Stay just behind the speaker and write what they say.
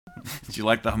Do you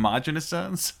like the homogeneous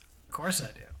zones? Of course I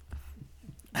do.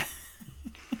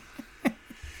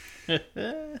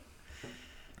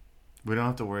 We don't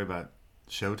have to worry about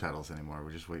show titles anymore.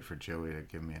 We just wait for Joey to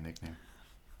give me a nickname.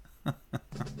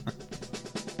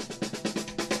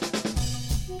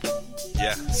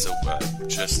 Yeah, so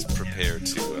just prepare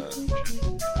to...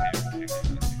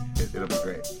 It'll be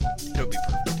great. It'll be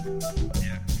perfect.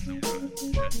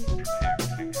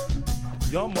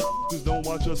 Y'all motherfuckers don't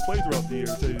watch us play throughout the year,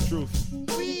 to tell you the truth.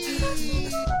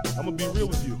 I'm gonna be real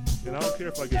with you, and I don't care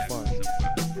if I get fined.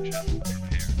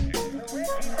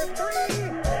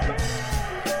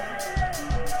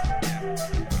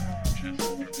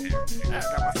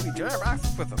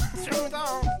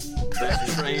 That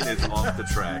train is off the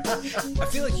track. I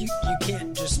feel like you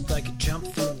can't just like jump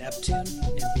through Neptune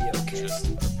and be okay.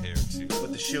 Just prepare to...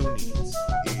 What the show needs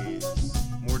is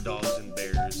more dogs and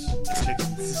bears and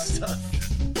chickens and stuff.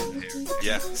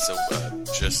 Yeah, so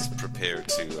just prepare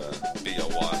to be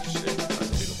awash in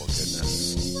unbeatable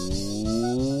goodness.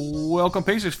 Welcome,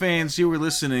 Pacers fans. You were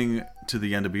listening to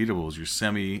the Undebeatables, your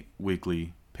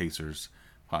semi-weekly Pacers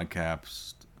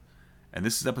podcast. And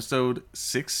this is episode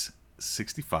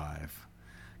 665.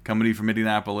 Coming to you from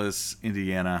Indianapolis,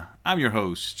 Indiana. I'm your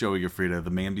host, Joey Gaffrida,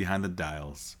 the man behind the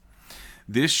dials.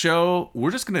 This show,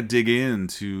 we're just going to dig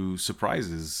into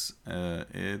surprises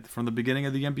from the beginning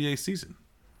of the NBA season.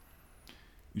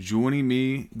 Joining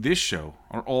me this show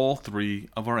are all three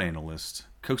of our analysts,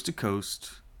 coast to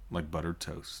coast, like buttered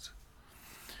toast.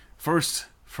 First,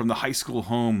 from the high school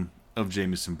home of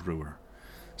Jameson Brewer,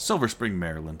 Silver Spring,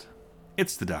 Maryland,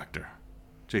 it's the doctor,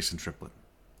 Jason Triplett.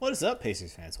 What is up,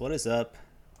 Pacers fans? What is up?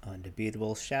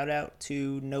 Undebeatable. Shout out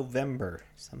to November.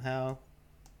 Somehow,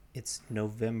 it's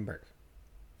November.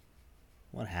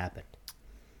 What happened?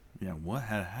 Yeah, what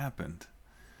had happened?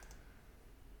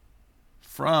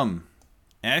 From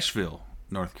Asheville,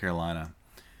 North Carolina,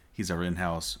 he's our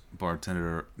in-house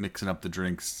bartender, mixing up the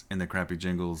drinks and the crappy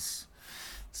jingles.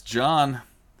 It's John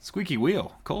Squeaky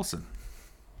Wheel Colson.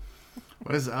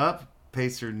 What is up,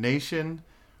 Pacer Nation?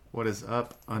 What is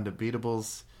up,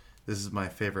 Undebeatables? This is my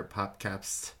favorite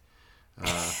podcast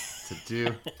to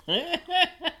do.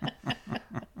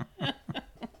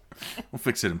 We'll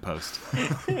fix it in post.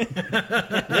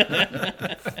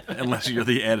 Unless you're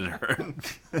the editor.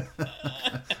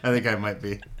 I think I might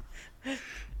be. Oh,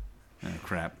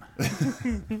 crap.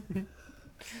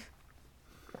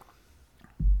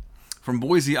 From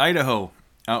Boise, Idaho,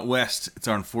 out west, it's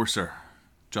our enforcer,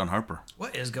 John Harper.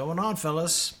 What is going on,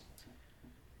 fellas?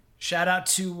 Shout out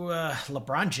to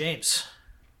LeBron James.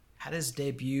 Had his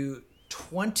debut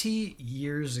 20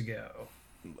 years ago.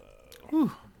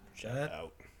 Whew. Shout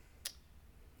out.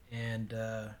 And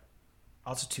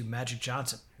also to Magic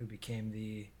Johnson, who became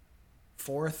the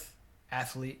fourth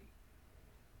athlete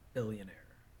billionaire,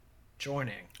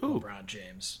 joining LeBron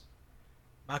James,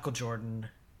 Michael Jordan,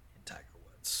 and Tiger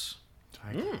Woods.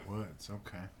 Tiger Woods,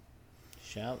 okay.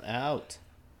 Shout out.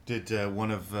 Did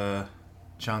one of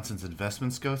Johnson's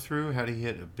investments go through? How did he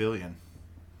hit $1 billion?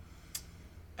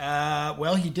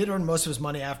 Well, he did earn most of his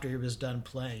money after he was done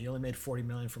playing. He only made $40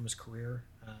 million from his career.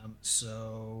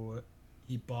 So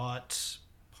he bought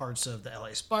parts of the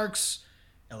LA Sparks,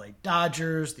 LA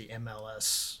Dodgers, the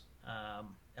MLS,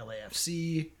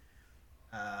 LAFC.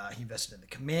 He invested in the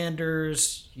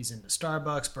Commanders. He's into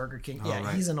Starbucks, Burger King. Oh, Yeah,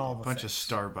 right. He's in all the bunch things.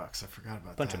 of Starbucks. I forgot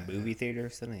about Bunch that. of movie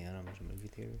theaters. Didn't he? A bunch of movie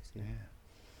theaters. Yeah. $1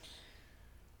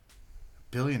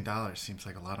 billion seems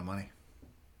like a lot of money.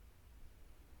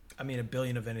 I mean, $1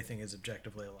 billion of anything is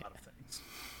objectively a lot of things.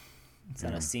 It's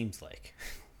not a seems like.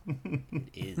 It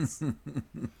is.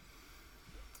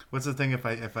 What's the thing if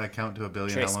I count to $1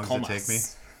 billion? Tres how long does it take me?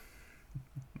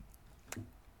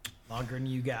 Longer than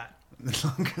you got.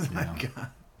 Longer than I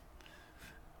got.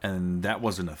 And that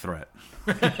wasn't a threat.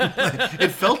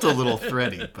 It felt a little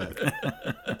thready, but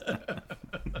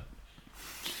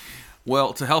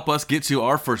Well, to help us get to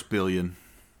our first billion,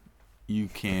 you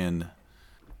can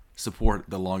support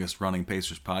the longest running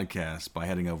Pacers podcast by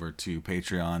heading over to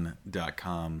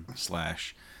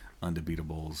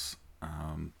patreon.com/undebeatables.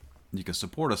 You can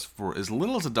support us for as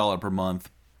little as $1 per month,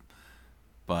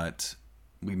 but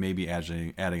we may be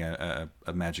adding a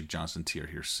Magic Johnson tier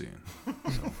here soon.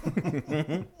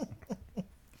 So.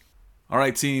 All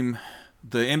right, team.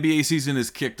 The NBA season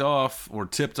is kicked off, or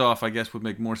tipped off, I guess would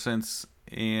make more sense.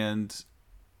 And,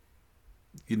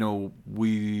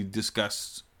 we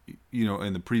discussed,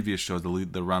 in the previous show,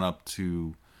 the run-up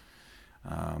to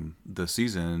the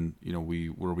season,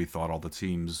 where we thought all the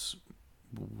teams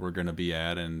were going to be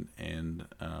at. And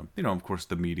of course,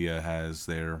 the media has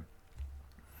their,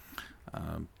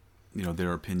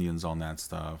 their opinions on that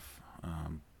stuff.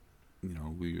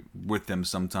 we with them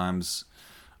sometimes.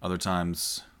 Other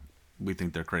times, we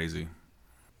think they're crazy.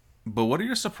 But what are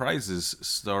your surprises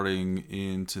starting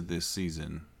into this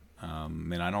season?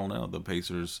 And I don't know. The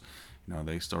Pacers,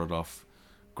 they started off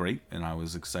great, and I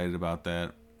was excited about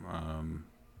that.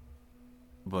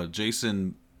 But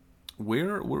Jason,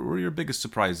 where were your biggest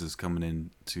surprises coming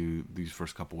into these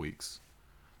first couple weeks?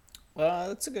 Well,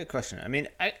 that's a good question. I mean,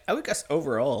 I would guess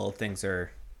overall things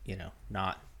are,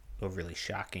 not overly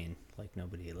shocking. Like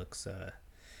nobody looks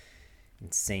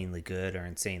insanely good or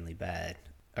insanely bad.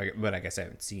 But I guess I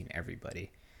haven't seen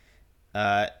everybody.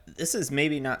 This is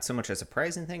maybe not so much a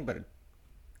surprising thing, but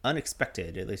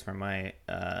unexpected, at least from my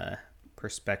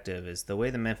perspective, is the way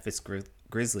the Memphis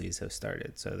Grizzlies have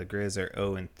started. So the Grizz are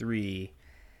 0-3,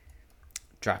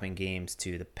 dropping games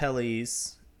to the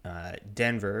Pellies,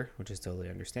 Denver, which is totally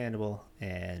understandable,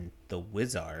 and the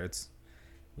Wizards,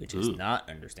 which is not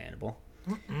understandable.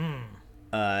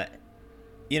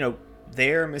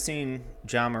 They're missing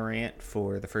Ja Morant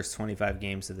for the first 25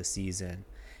 games of the season,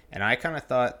 and I kind of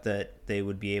thought that they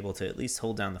would be able to at least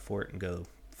hold down the fort and go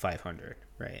 500,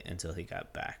 right, until he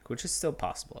got back, which is still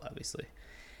possible, obviously.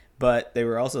 But they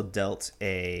were also dealt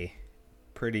a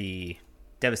pretty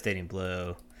devastating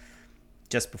blow.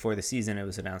 Just before the season, it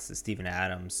was announced that Steven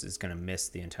Adams is going to miss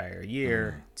the entire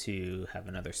year to have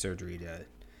another surgery to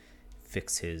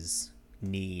fix his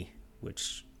knee,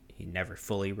 which he never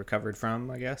fully recovered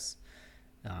from, I guess.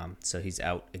 So he's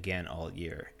out again all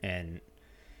year. And,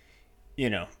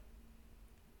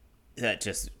 that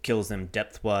just kills them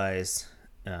depth-wise,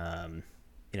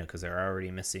 because they're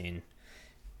already missing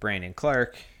Brandon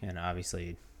Clark and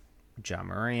obviously Ja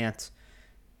Morant.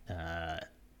 And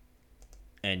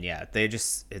yeah,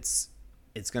 it's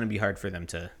going to be hard for them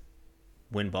to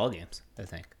win ball games, I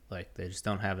think. Like, they just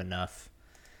don't have enough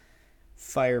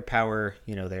firepower.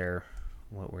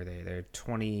 What were they? They're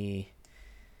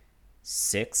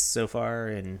 26 so far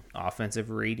in offensive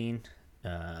rating.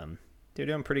 They're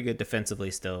doing pretty good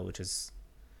defensively still, which is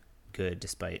good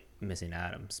despite missing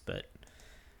Adams. But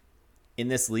in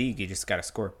this league, you just got to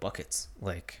score buckets.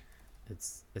 Like,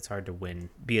 it's hard to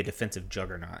be a defensive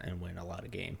juggernaut and win a lot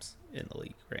of games in the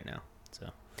league right now.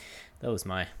 So that was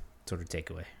my sort of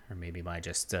takeaway, or maybe my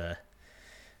just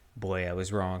boy, I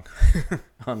was wrong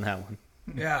on that one.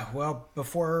 Yeah, well,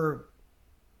 before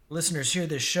listeners hear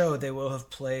this show, they will have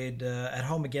played at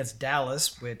home against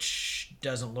Dallas, which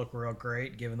doesn't look real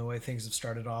great given the way things have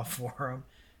started off for them.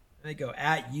 They go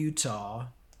at Utah.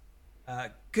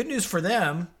 Good news for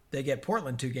them, they get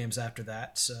Portland 2 games after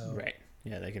that. So right,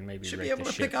 yeah, they can maybe should be able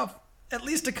to pick up at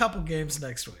least a couple games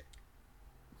next week.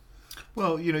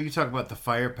 Well, you talk about the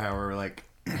firepower, like,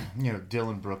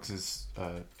 Dylan Brooks is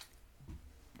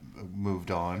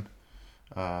moved on.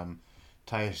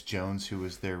 Tyus Jones, who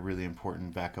was their really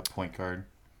important backup point guard,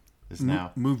 is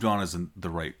now moved on isn't the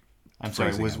right. I'm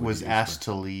sorry, was asked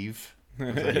to leave.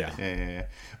 Yeah.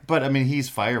 But I mean, he's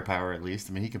firepower at least.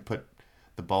 I mean, he can put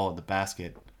the ball in the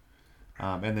basket.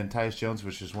 And then Tyus Jones,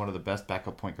 which is one of the best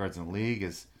backup point guards in the league,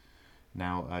 is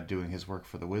now doing his work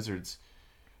for the Wizards.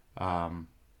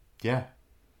 Yeah,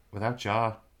 without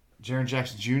Ja, Jaren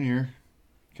Jackson Jr.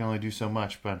 can only do so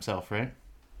much by himself, right?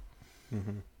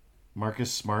 Mm-hmm.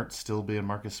 Marcus Smart still being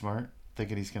Marcus Smart,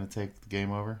 thinking he's going to take the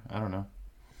game over. I don't know.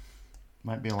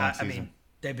 Might be a long season. I mean,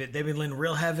 they've been leaning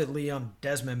real heavily on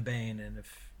Desmond Bane, and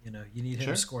if you need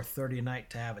him to score 30 a night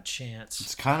to have a chance,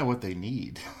 it's kind of what they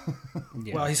need.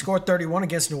 Yeah. Well, he scored 31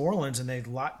 against New Orleans, and they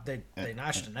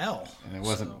notched an L, and it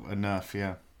wasn't enough.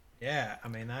 Yeah. Yeah, I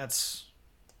mean it's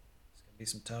gonna be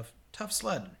some tough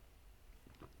sledding.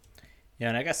 Yeah,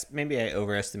 and I guess maybe I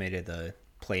overestimated the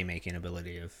playmaking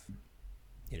ability of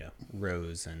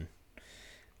Rose and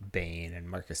Bane and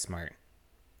Marcus Smart,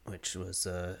 which was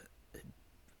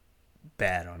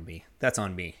bad on me. That's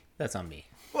on me.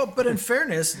 Well, but in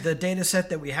fairness, the data set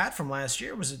that we had from last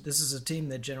year was that this is a team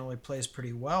that generally plays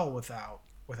pretty well without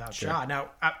Sure. Ja.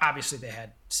 Now, obviously, they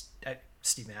had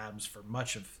Steven Adams for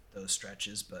much of those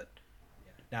stretches, but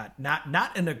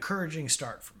not an encouraging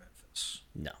start for Memphis.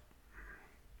 No.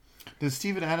 Does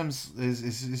Steven Adams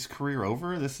is his career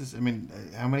over?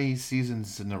 How many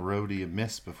seasons in a row do you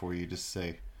miss before you just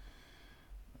say,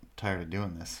 I'm tired of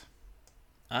doing this?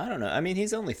 I don't know. I mean,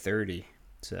 he's only 30,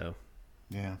 so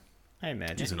yeah, I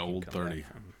imagine he's an old 30.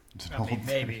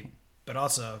 Maybe, but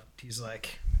also he's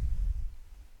like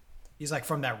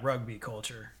from that rugby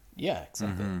culture. Yeah,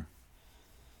 exactly. Mm-hmm.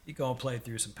 You go and play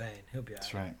through some pain. He'll be all right.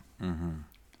 That's right. Mm-hmm.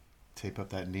 Tape up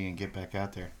that knee and get back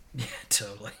out there. Yeah,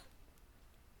 totally.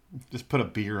 Just put a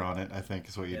beer on it, I think,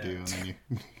 is what you do. And then you...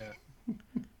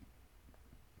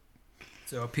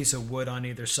 So a piece of wood on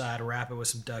either side, wrap it with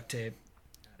some duct tape.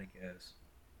 Out it goes.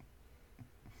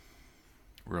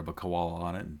 rub a koala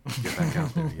on it and get back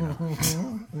out there, you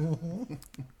know.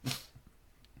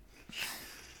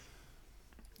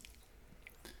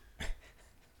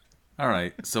 All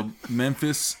right, so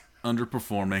Memphis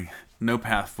underperforming, no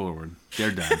path forward.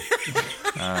 They're done.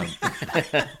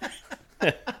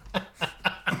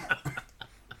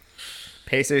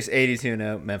 Pacers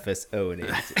 82-0, Memphis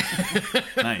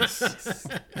 0-82. Nice.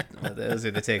 Well, those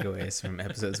are the takeaways from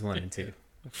episodes 1 and 2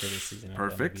 for this season.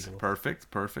 Perfect.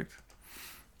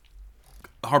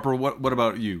 Harper, what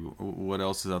about you? What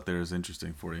else is out there is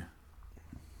interesting for you?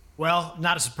 Well,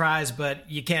 not a surprise, but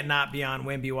you can't not be on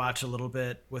Wemby watch a little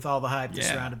bit with all the hype that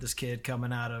Yeah. surrounded this kid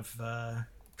coming out of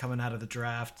the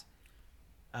draft.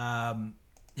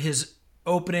 His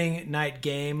opening night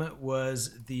game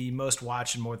was the most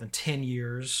watched in more than 10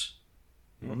 years.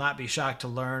 You will not be shocked to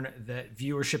learn that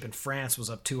viewership in France was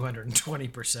up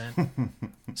 220%.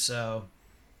 So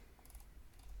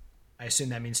I assume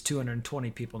that means 220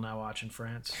 people now watch in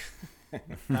France.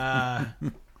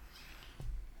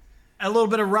 A little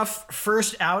bit of rough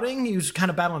first outing. He was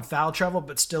kind of battling foul trouble,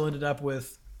 but still ended up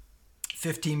with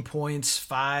 15 points,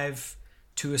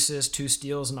 2 assists, 2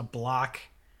 steals, and a block.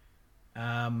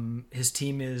 His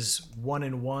team is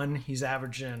 1-1. He's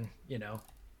averaging,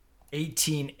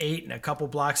 18, 8, and a couple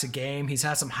blocks a game. He's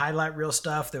had some highlight reel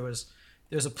stuff. There's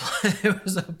a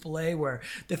play where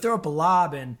they throw up a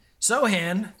lob and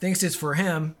Sohan thinks it's for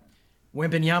him.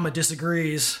 Wembanyama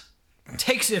disagrees,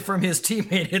 takes it from his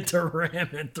teammate at the rim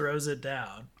and throws it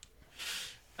down.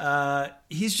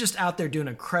 He's just out there doing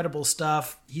incredible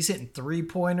stuff. He's hitting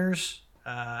 3-pointers.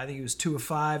 I think he was 2 of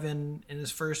 5 in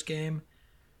his first game.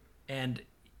 And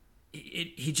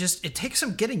it takes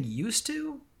some getting used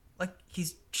to. Like,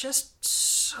 he's just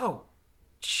so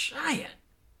giant.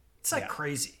 It's like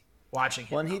crazy watching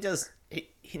him. Well, and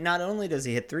he not only does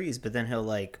he hit threes, but then he'll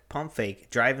like pump fake,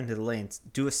 drive into the lanes,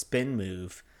 do a spin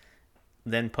move,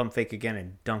 then pump fake again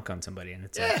and dunk on somebody. And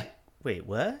it's like, wait,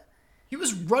 what? He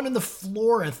was running the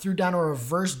floor and threw down a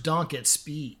reverse dunk at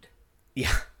speed.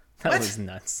 Yeah, that was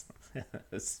nuts. That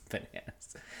was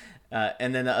bananas.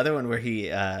 And then the other one where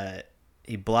he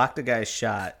blocked a guy's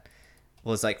shot,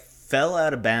 was like fell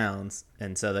out of bounds,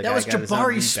 and so the guy was got his own Jabari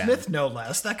rebound. Smith, no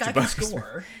less. That guy can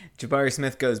score. Jabari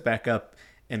Smith goes back up,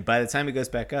 and by the time he goes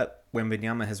back up,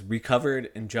 Wembanyama has recovered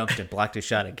and jumped and blocked his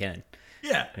shot again.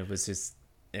 Yeah. It was just,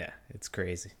 it's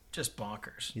crazy. Just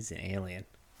bonkers. He's an alien.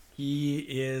 He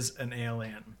is an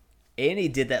alien. And he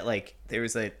did that, like, there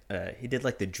was he did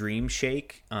like the dream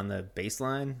shake on the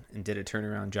baseline and did a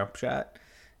turnaround jump shot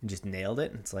and just nailed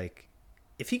it. And it's like,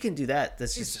 if he can do that,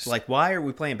 that's just like, why are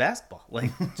we playing basketball?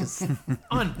 Like, just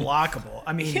unblockable.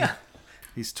 I mean,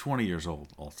 he's 20 years old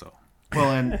also.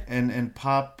 Well, and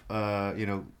Pop,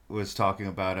 was talking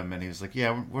about him, and he was like,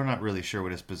 "Yeah, we're not really sure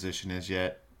what his position is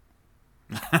yet."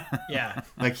 Yeah,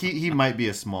 like he might be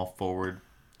a small forward.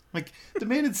 Like, the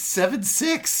man is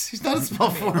 7'6". He's not a small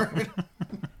forward.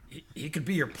 He could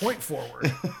be your point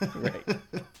forward. Right.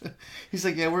 He's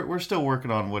like, yeah, we're still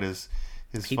working on what his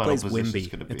he final plays position is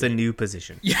Wemby. going to be. It's a new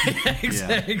position.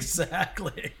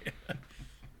 Exactly.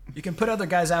 You can put other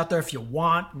guys out there if you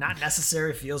want. Not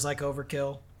necessary. Feels like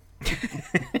overkill.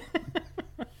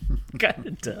 Kind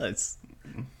of does.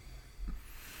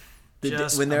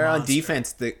 Just when they're a on monster.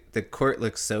 defense, the court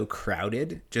looks so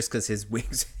crowded just because his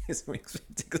wings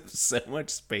take up so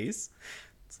much space.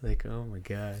 It's like, oh my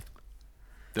god.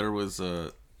 There was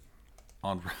I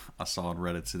saw on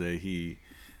Reddit today, he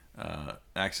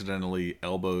accidentally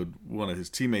elbowed one of his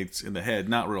teammates in the head,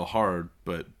 not real hard,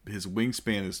 but his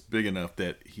wingspan is big enough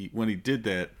that when he did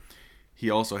that,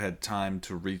 he also had time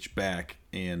to reach back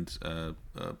and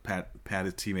pat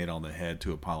his teammate on the head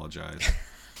to apologize,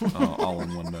 all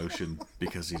in one motion,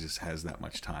 because he just has that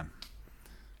much time.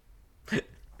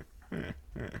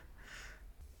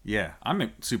 Yeah,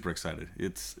 I'm super excited.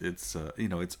 It's it's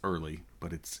early,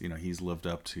 but it's he's lived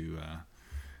up to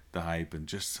the hype, and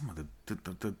just some of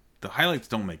the highlights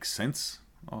don't make sense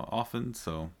often.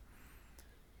 So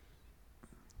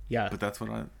yeah, but that's what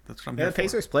I'm the here for.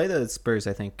 Pacers play the Spurs,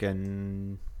 I think,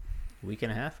 in a week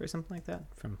and a half or something like that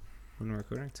from when we're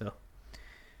recording. So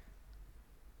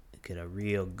get a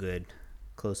real good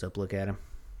close-up look at him.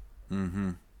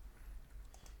 Mm-hmm.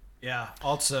 Yeah.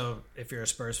 Also, if you're a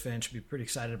Spurs fan, you should be pretty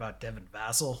excited about Devin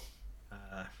Vassell.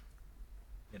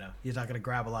 He's not going to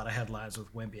grab a lot of headlines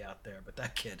with Wemby out there, but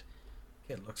that kid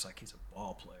looks like he's a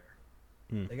ball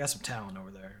player. They got some talent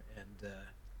over there, and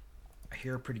I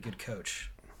hear a pretty good coach.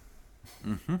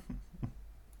 Mm-hmm.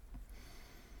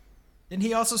 Didn't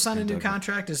he also sign a new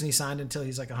contract? Isn't he signed until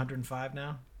he's like 105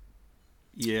 now?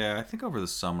 Yeah, I think over the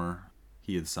summer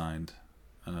he had signed.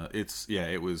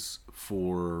 It was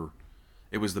for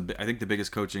It was I think the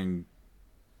biggest coaching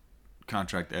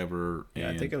contract ever. Yeah,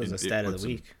 I think it was a stat of the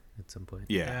week at some point.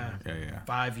 Yeah.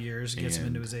 5 years gets him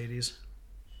And- into his 80s.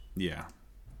 Yeah.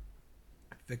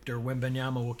 Victor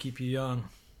Wembanyama will keep you young.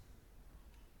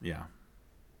 Yeah.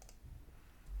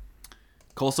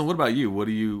 Colson, what about you? What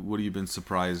have you been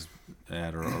surprised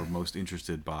at or most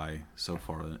interested by so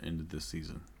far into this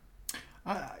season?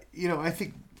 I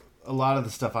think a lot of the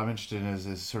stuff I'm interested in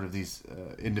is sort of these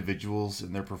individuals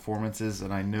and their performances,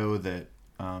 and I know that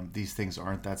these things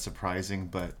aren't that surprising,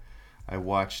 but I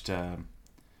watched. It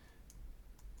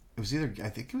was I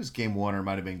think it was game 1 or it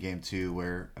might have been game 2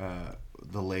 where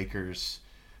the Lakers.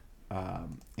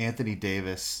 Anthony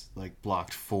Davis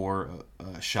blocked 4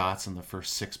 shots in the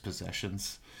first 6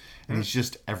 possessions, and he's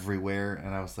just everywhere.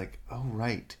 And I was like, "Oh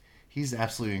right, he's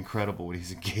absolutely incredible when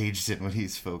he's engaged and when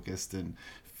he's focused and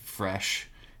fresh."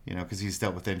 Because he's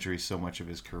dealt with injuries so much of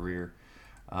his career.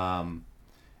 And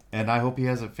I hope he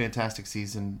has a fantastic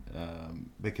season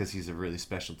because he's a really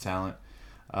special talent.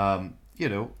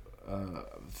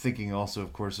 Thinking also,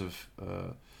 of course, of.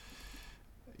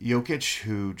 Jokic,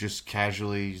 who just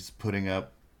casually is putting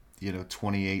up,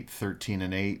 28, 13,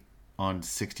 and 8 on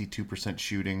 62%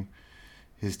 shooting.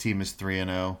 His team is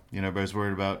 3-0. Everybody's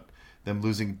worried about them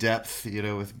losing depth,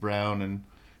 with Brown and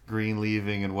Green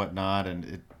leaving and whatnot,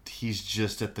 and he's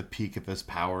just at the peak of his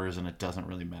powers, and it doesn't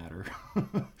really matter.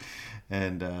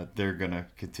 And they're going to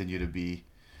continue to be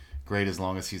great as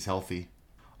long as he's healthy.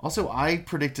 Also, I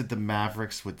predicted the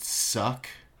Mavericks would suck.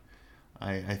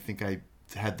 I think I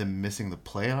had them missing the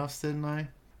playoffs, didn't I?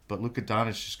 But Luka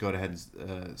Doncic just go ahead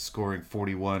and scoring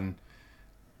 41,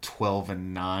 12,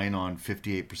 and 9 on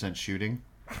 58% shooting,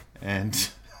 and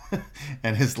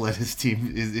and has led his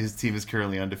team. His team is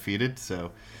currently undefeated.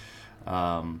 So,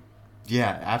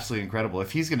 absolutely incredible.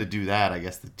 If he's going to do that, I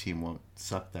guess the team won't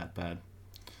suck that bad.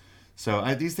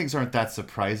 So these things aren't that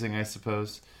surprising, I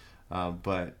suppose,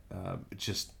 but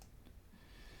just.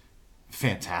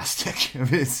 Fantastic.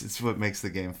 It's what makes the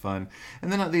game fun.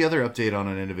 And then the other update on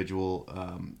an individual,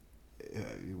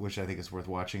 which I think is worth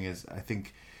watching, is I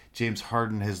think James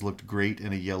Harden has looked great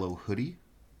in a yellow hoodie.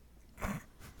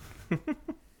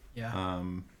 Yeah.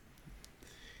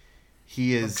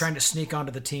 He is trying to sneak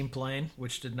onto the team plane,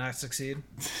 which did not succeed.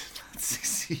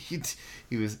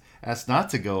 He was asked not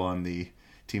to go on the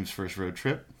team's first road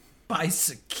trip. By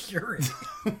security.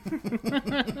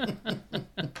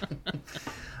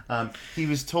 He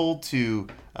was told to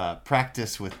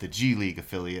practice with the G League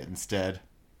affiliate instead.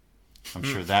 I'm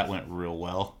sure that went real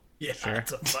well. Yeah, sure.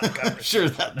 That's a fun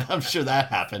I'm sure that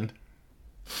happened.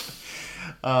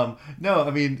 No,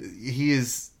 I mean, he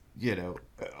is,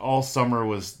 all summer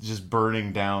was just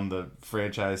burning down the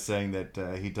franchise, saying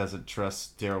that he doesn't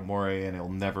trust Daryl Morey and he'll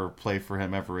never play for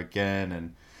him ever again.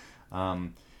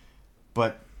 And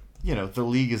but the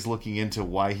league is looking into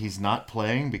why he's not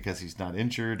playing because he's not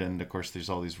injured. And, of course, there's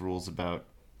all these rules about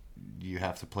you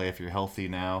have to play if you're healthy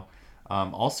now.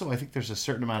 Also, I think there's a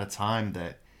certain amount of time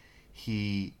that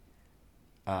he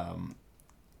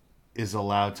is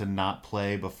allowed to not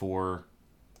play before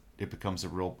it becomes a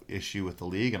real issue with the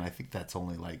league. And I think that's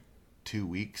only 2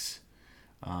 weeks.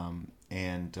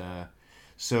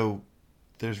 So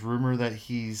there's rumor that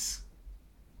he's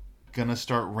gonna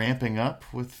start ramping up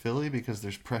with Philly because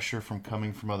there's pressure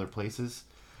coming from other places.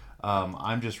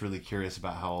 I'm just really curious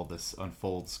about how all this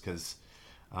unfolds because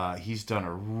he's done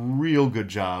a real good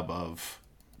job of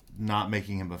not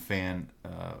making him a fan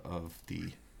of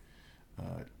the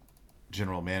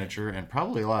general manager and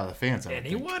probably a lot of the fans.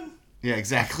 Anyone? Yeah,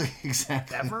 exactly.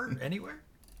 Ever? Anywhere?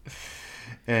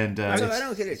 And so I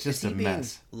don't get it. It's just is he a being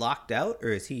mess. locked out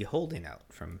or is he holding out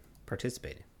from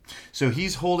participating? So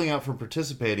he's holding out from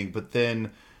participating, but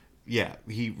then,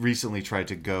 he recently tried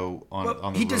to go on the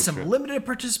road He did some trip. limited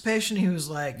participation. He was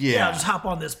like, I'll just hop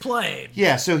on this plane.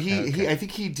 Yeah, so he I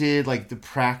think he did the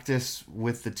practice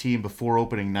with the team before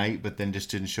opening night, but then just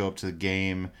didn't show up to the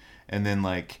game, and then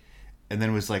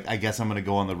was like, I guess I'm going to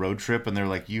go on the road trip, and they're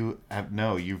like, you're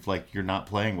not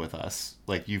playing with us.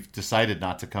 You've decided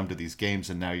not to come to these games,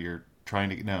 and now you're trying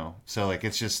to no. So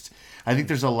it's just I think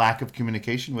there's a lack of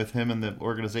communication with him and the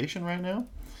organization right now,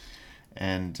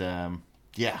 and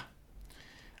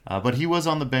but he was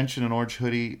on the bench in an orange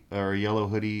hoodie or a yellow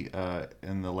hoodie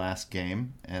in the last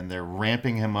game, and they're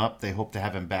ramping him up. They hope to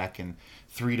have him back in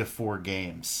 3 to 4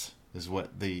 games, is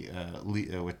what the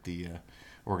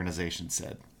organization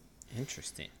said.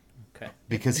 Interesting. Okay.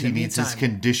 Because he needs his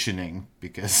conditioning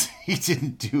because he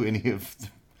didn't do any of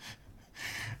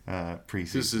the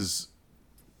preseason. This is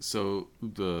so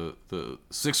the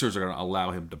Sixers are going to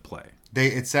allow him to play.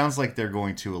 It sounds like they're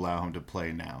going to allow him to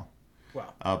play now.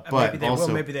 Well, but maybe they also,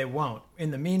 will, maybe they won't.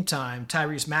 In the meantime,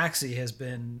 Tyrese Maxey has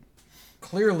been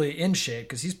clearly in shape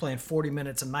because he's playing 40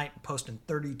 minutes a night and posting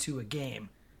 32 a game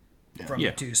from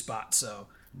the 2 spot. So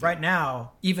right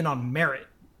now, even on merit,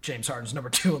 James Harden's number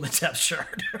 2 on the depth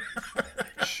chart.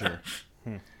 sure.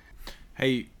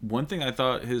 Hey, one thing I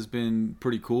thought has been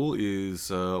pretty cool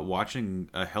is watching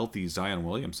a healthy Zion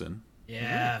Williamson.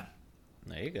 Yeah.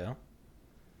 There you go.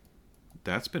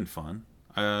 That's been fun.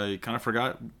 I kind of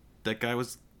forgot that guy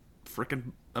was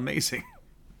freaking amazing.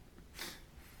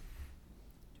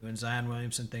 Doing Zion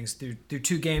Williamson things. Through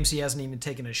 2 games, he hasn't even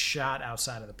taken a shot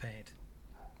outside of the paint.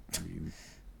 I mean,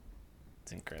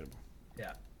 It's incredible.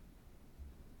 Yeah.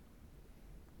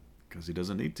 because he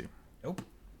doesn't need to. Nope.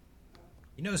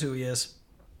 He knows who he is.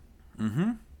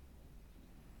 Mm-hmm.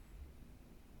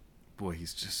 Boy,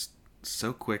 he's just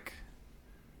so quick,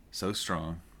 so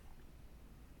strong.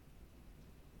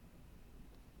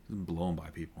 He's blown by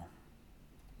people.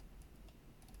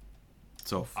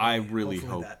 So I really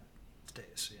hope that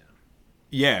stays. Yeah.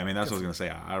 Yeah, I mean that's what I was gonna say.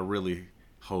 I really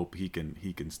hope he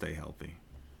can stay healthy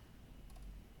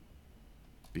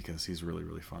because he's really,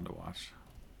 really fun to watch.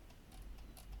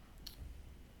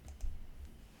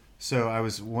 So I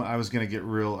was going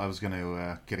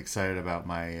to get excited about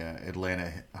my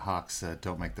Atlanta Hawks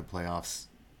don't make the playoffs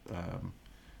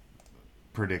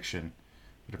prediction,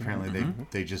 but apparently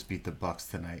they just beat the Bucks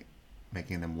tonight,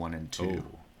 making them 1-2.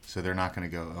 Oh. So they're not going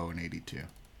to go 0-82.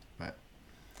 But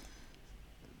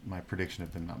my prediction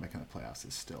of them not making the playoffs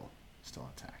is still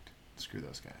intact. Screw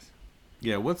those guys.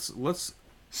 Yeah, let's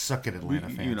Suck it, Atlanta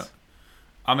fans. You know,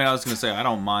 I mean, I was gonna say I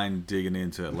don't mind digging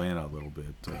into Atlanta a little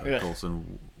bit.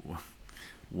 Colson,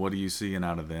 what are you seeing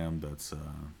out of them that's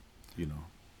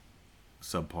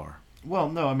subpar? Well,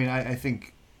 no, I mean, I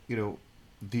think,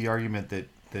 the argument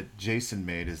that Jason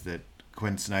made is that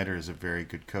Quinn Snyder is a very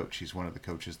good coach. He's one of the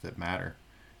coaches that matter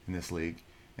in this league.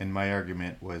 And my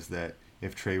argument was that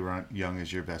if Trae Young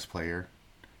is your best player,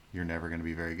 you're never going to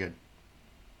be very good.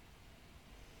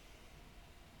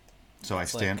 So I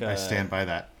stand by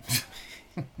that.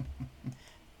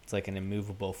 It's like an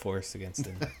immovable force against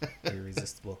an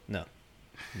immovable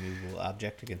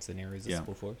object against an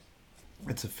irresistible force.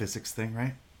 It's a physics thing,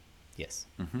 right? Yes.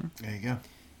 Mm-hmm. There you go.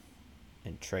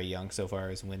 And Trae Young so far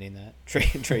is winning that.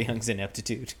 Trae Young's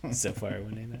ineptitude so far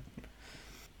winning that.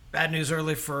 Bad news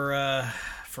early for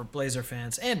Blazer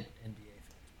fans and NBA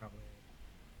fans, probably.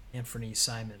 Anthony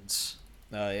Simons.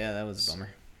 Oh, yeah, that was a bummer.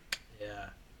 Yeah.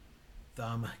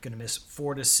 Thumb going to miss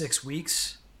 4 to 6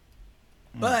 weeks.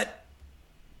 But,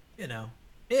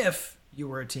 if you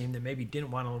were a team that maybe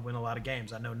didn't want to win a lot of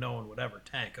games, I know no one would ever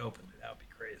tank openly. That would be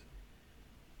crazy.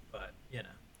 But,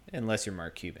 Unless you're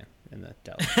Mark Cuban in the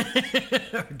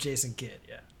Dallas. or Jason Kidd,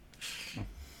 yeah.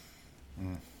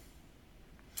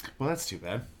 Well, that's too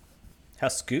bad.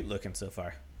 How's Scoot looking so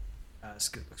far?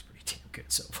 Scoot looks pretty damn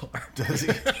good so far. Does he?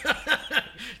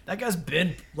 That guy's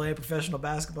been playing professional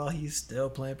basketball. He's still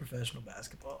playing professionol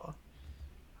basketball.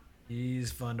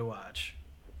 He's fun to watch.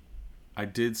 I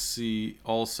did see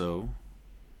also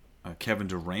Kevin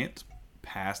Durant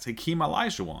passed Hakeem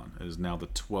Olajuwon is now the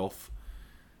 12th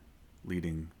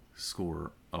leading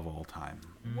scorer of all time.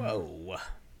 Whoa.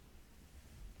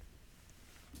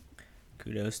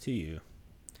 Kudos to you,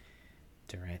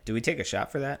 Durant. Do we take a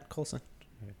shot for that, Colson?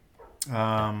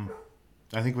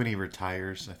 I think when he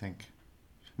retires,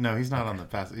 No, he's not on the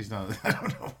pass. He's not. I don't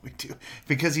know what we do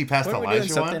because he passed Weren't we doing Olajuwon.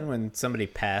 something when somebody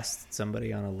passed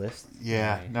somebody on a list?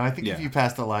 Yeah, Right. no, I think if you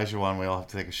passed Olajuwon, we all have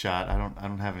to take a shot. I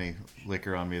don't have any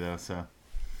liquor on me though, so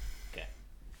Okay.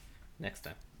 Next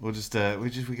time. we'll just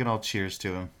we can all cheers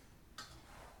to him.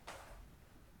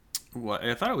 Well,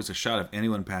 I thought it was a shot if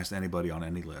anyone passed anybody on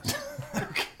any list.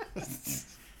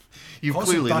 You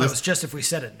Also clearly thought it was just if we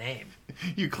said a name.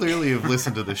 you clearly have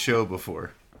listened to the show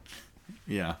before.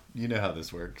 Yeah. You know how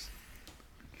this works.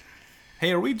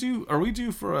 Hey, are we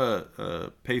due for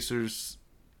a Pacers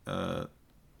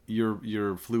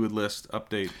your fluid list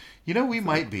update? We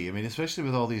might be. I mean, especially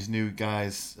with all these new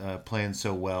guys playing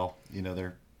so well.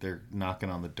 They're knocking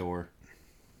on the door.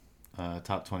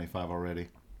 Top 25 already.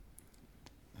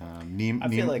 I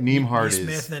feel like Nembhard is.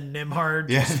 Smith and Nembhard.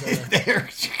 Yeah, they're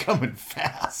coming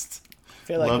fast. I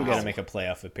feel like Love we got to it. make a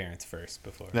playoff appearance first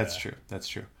before. That's true. That's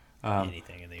true.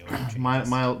 Anything in the order changes.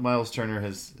 Miles Turner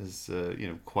is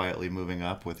quietly moving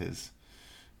up with his,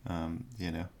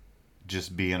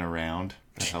 just being around.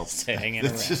 That helps. Hanging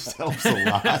That around. just helps a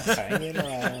lot. Hanging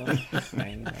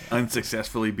around.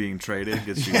 Unsuccessfully being traded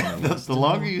gets you on a list. The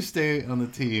longer you stay on the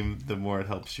team, the more it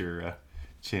helps your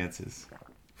chances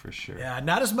for sure. Yeah,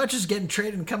 not as much as getting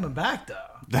traded and coming back though.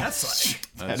 That's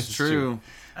That's true.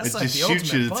 That's It like just the shoots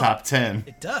ultimate you to the bump. top 10.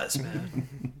 It does,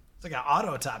 man. It's like an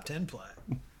auto top 10 play.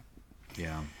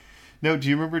 Yeah. No, do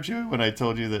you remember, Joey, when I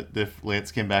told you that if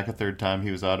Lance came back a third time,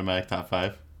 he was automatic top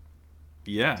 5?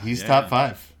 Yeah. He's top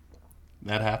 5.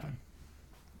 That happened.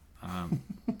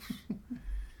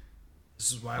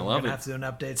 This is why I we're love gonna it. have to do an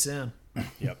update soon.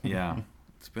 Yeah.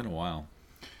 It's been a while.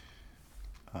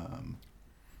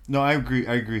 No, I agree.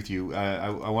 I agree with you.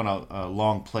 I want a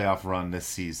long playoff run this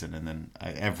season, and then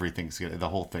the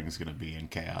whole thing's gonna be in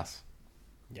chaos.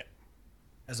 Yeah.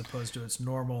 As opposed to its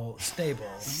normal, stable,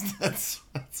 That's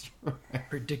right.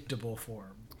 predictable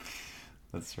form.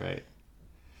 That's right.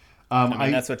 I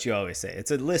mean, that's what you always say. It's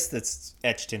a list that's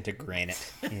etched into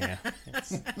granite. Yeah.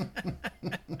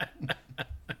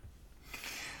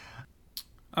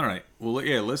 All right. Well,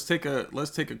 yeah. Let's take a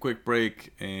quick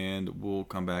break, and we'll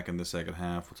come back in the second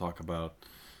half. We'll talk about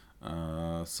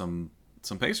some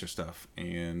Pacer stuff,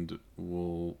 and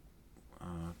I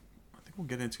think we'll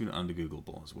get into an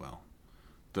Undebeatable as well.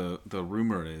 The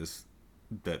rumor is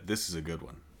that this is a good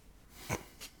one.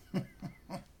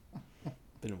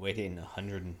 Been waiting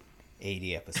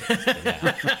 180 episodes for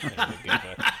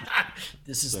that.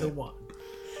 This is the one.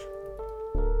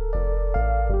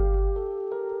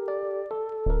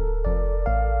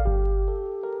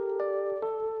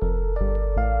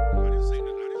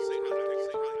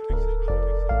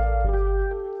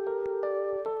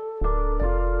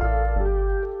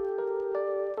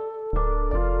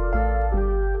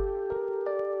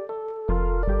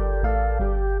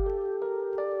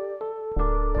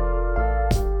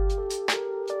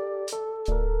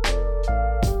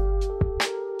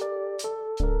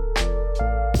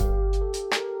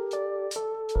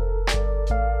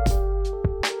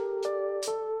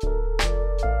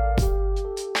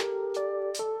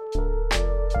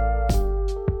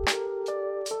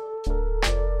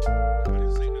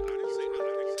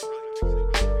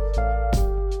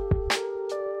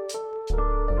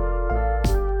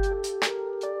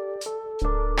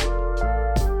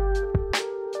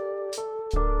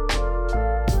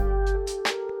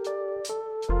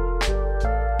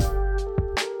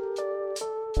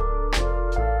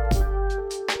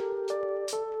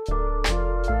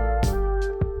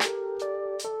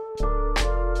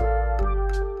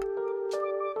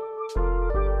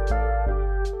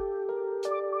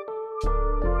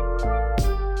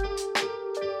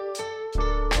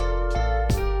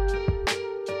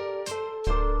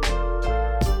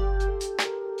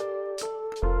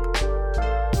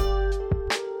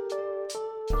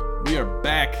 We are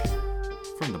back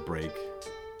from the break.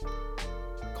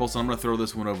 Colson, I'm going to throw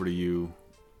this one over to you.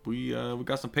 We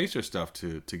got some Pacer stuff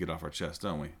to get off our chest,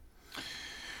 don't we?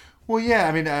 Well, yeah.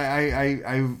 I mean,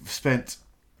 I've spent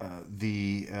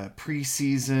the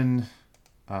preseason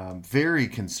very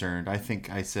concerned. I think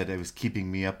I said it was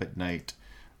keeping me up at night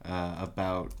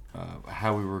about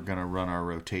how we were going to run our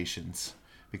rotations,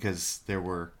 because there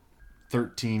were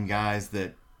 13 guys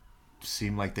that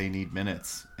seem like they need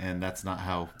minutes, and that's not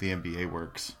how the NBA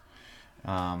works.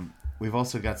 We've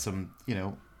also got some,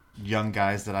 young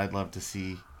guys that I'd love to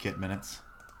see get minutes.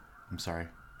 I'm sorry,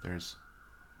 there's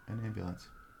an ambulance.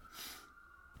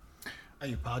 Are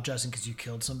you apologizing because you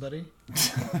killed somebody?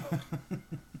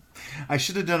 I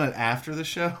should have done it after the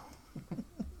show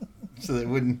so that it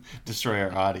wouldn't destroy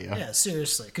our audio. Yeah,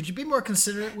 seriously. Could you be more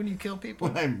considerate when you kill people?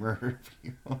 When I murder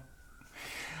people.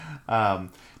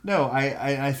 No,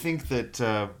 I think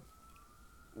that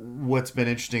what's been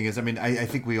interesting is, I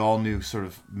think we all knew sort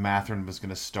of Mathurin was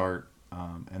going to start,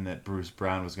 and that Bruce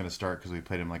Brown was going to start because we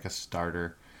played him like a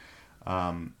starter.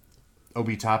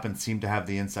 Obi Toppin seemed to have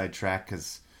the inside track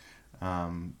because,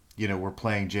 we're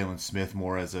playing Jalen Smith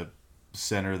more as a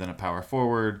center than a power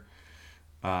forward.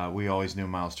 We always knew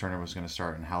Miles Turner was going to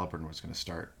start and Halliburton was going to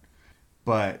start.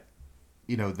 But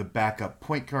the backup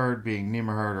point guard being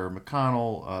Neimarhart or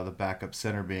McConnell, the backup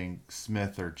center being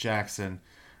Smith or Jackson,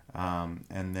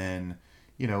 and then,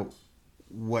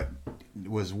 what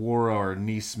was Wara or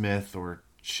Neesmith or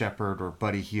Shepard or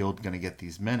Buddy Hield going to get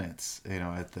these minutes,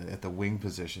 at the wing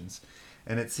positions.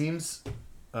 And it seems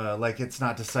like it's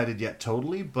not decided yet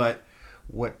totally, but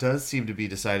what does seem to be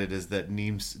decided is that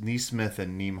Neesmith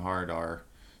and Neimarhart are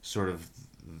sort of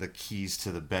the keys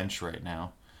to the bench right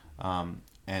now.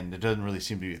 And there doesn't really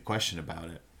seem to be a question about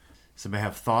it. Somebody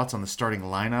have thoughts on the starting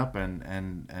lineup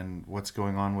and what's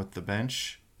going on with the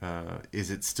bench?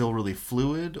 Is it still really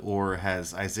fluid, or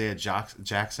has Isaiah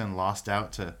Jackson lost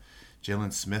out to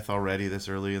Jalen Smith already this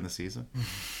early in the season?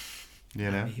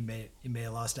 He may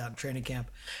have lost out in training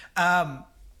camp.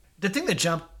 The thing that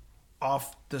jumped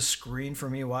off the screen for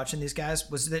me watching these guys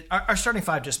was that our starting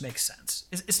five just makes sense.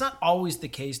 It's not always the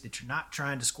case that you're not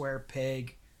trying to square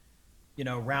peg,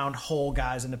 round hole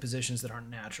guys into positions that aren't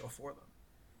natural for them.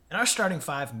 And our starting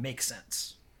five makes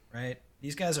sense, right?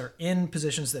 These guys are in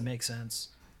positions that make sense.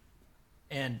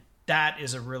 And that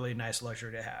is a really nice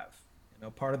luxury to have.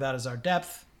 Part of that is our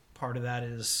depth. Part of that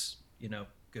is,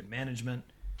 good management.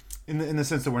 In the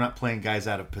sense that we're not playing guys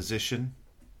out of position.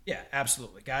 Yeah,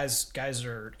 absolutely. Guys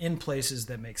are in places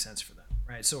that make sense for them,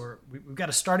 right? So we've got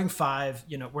a starting five.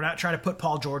 We're not trying to put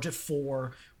Paul George at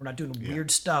 4. We're not doing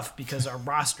weird stuff because our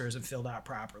roster isn't filled out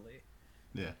properly.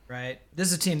 Yeah. Right. This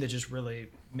is a team that just really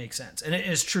makes sense, and it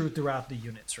is true throughout the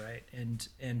units, right? And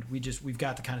we've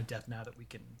got the kind of depth now that we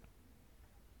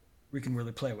can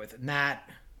really play with, and that,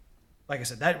 like I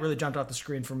said, that really jumped off the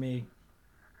screen for me.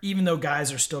 Even though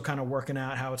guys are still kind of working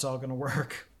out how it's all going to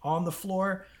work on the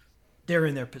floor, they're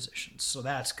in their positions, so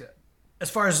that's good. As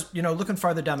far as, looking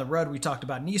farther down the road, we talked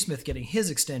about Neesmith getting his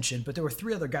extension, but there were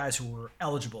 3 other guys who were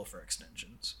eligible for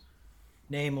extensions,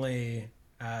 namely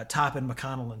Toppin,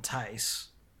 McConnell, and Tice,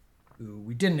 who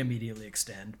we didn't immediately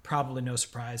extend. Probably no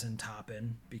surprise in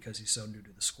Toppin because he's so new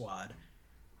to the squad.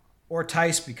 Or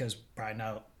Tice because probably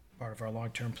not part of our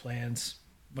long-term plans.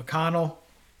 McConnell,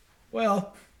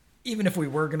 well, even if we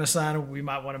were going to sign him, we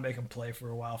might want to make him play for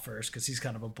a while first because he's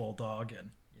kind of a bulldog, and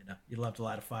you'd love to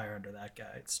light a fire under that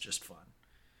guy. It's just fun.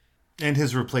 And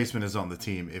his replacement is on the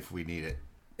team if we need it.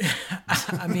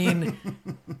 I mean,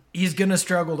 he's going to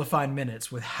struggle to find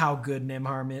minutes with how good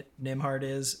Nembhard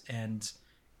is, and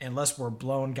unless we're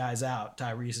blowing guys out,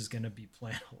 Tyrese is going to be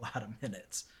playing a lot of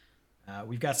minutes.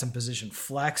 We've got some position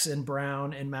flex in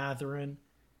Brown and Matherin,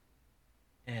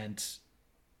 and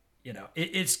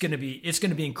it's going to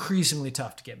be increasingly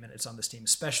tough to get minutes on this team,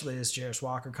 especially as Jarris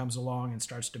Walker comes along and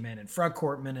starts demanding front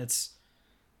court minutes.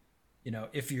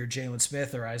 If you're Jalen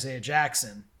Smith or Isaiah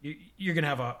Jackson, you're going to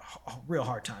have a real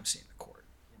hard time seeing the court.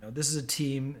 This is a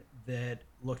team that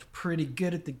looked pretty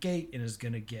good at the gate and is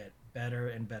going to get better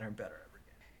and better and better every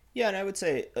game. Yeah, and I would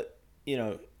say,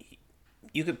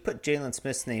 you could put Jalen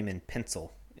Smith's name in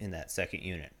pencil in that second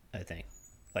unit, I think.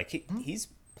 Like, he's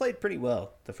played pretty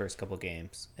well the first couple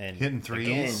games. And hitting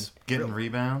threes, getting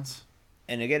rebounds.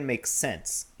 And again, makes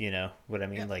sense, what I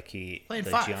mean? Yeah. Like, the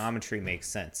 5. geometry makes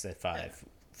sense at 5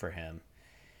 for him.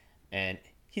 And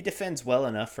he defends well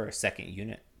enough for a second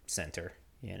unit center,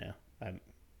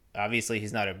 obviously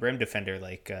he's not a rim defender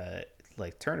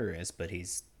like Turner is, but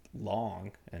he's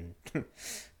long and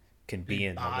can be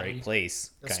in the right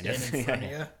place, kind of.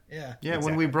 Yeah, exactly.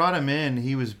 When we brought him in,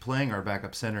 he was playing our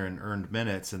backup center and earned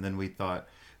minutes, and then we thought,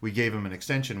 we gave him an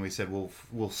extension. We said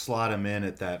we'll slot him in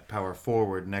at that power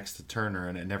forward next to Turner,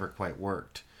 and it never quite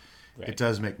worked. Right. It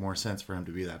does make more sense for him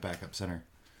to be that backup center.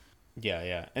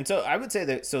 Yeah. And so I would say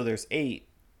that, so there's 8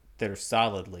 that are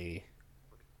solidly,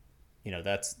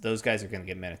 those guys are going to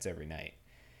get minutes every night.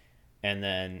 And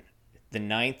then the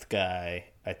 9th guy,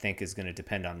 I think, is going to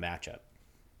depend on matchup,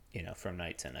 from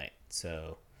night to night.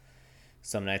 So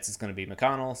some nights it's going to be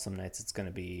McConnell, some nights it's going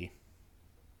to be,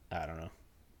 I don't know,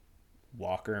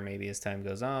 Walker maybe as time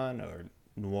goes on, or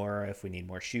Noir if we need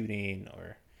more shooting,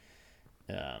 or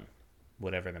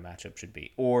whatever the matchup should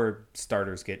be, or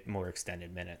starters get more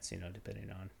extended minutes, depending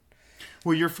on.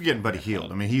 Well, you're forgetting Buddy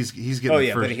Hield. I mean, he's getting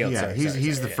the first. Buddy Hield,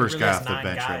 he's the first guy off the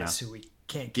bench right now. Who we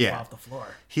can't keep off the floor.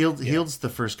 Hield's the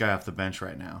first guy off the bench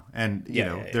right now, and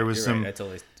there was some. Right.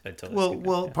 I totally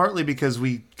well, partly because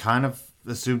we kind of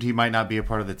assumed he might not be a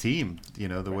part of the team.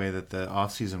 The way that the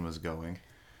offseason was going.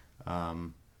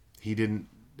 He didn't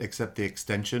accept the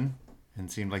extension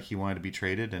and seemed like he wanted to be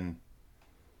traded, and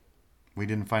we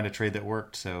didn't find a trade that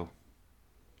worked. So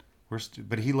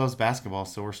but he loves basketball,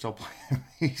 so we're still playing.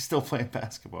 He's still playing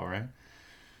basketball, right?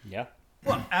 Yeah.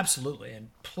 Well, absolutely, and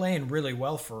playing really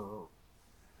well for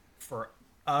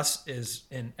us is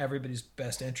in everybody's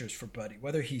best interest for Buddy.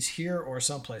 Whether he's here or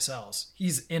someplace else,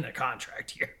 he's in a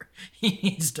contract here. He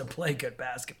needs to play good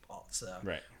basketball. So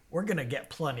we're gonna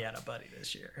get plenty out of Buddy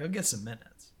this year. He'll get some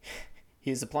minutes.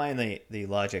 He's applying the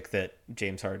logic that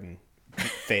James Harden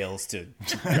fails to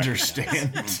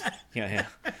understand. Yeah.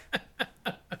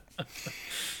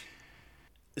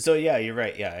 So you're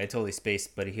right. Yeah, I totally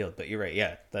spaced Buddy Hield, but you're right.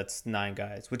 Yeah, that's 9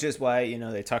 guys, which is why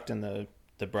they talked in the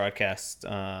broadcast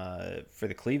for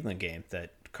the Cleveland game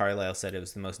that Carlisle said it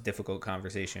was the most difficult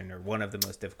conversation, or one of the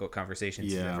most difficult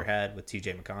conversations he's ever had with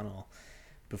T.J. McConnell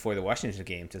before the Washington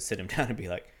game, to sit him down and be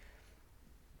like,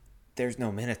 "There's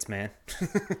no minutes, man.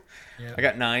 I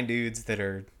got 9 dudes that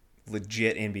are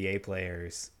legit NBA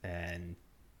players, and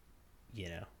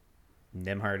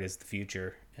Nembhard is the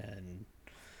future, and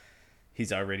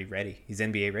he's already ready. He's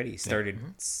NBA ready. He started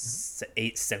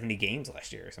 70 games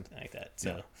last year or something like that.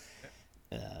 So,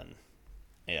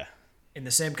 yeah. In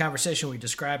the same conversation, we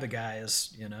describe the guy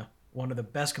as, one of the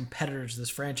best competitors this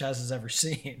franchise has ever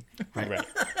seen. Right.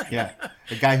 Yeah.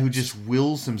 A guy who just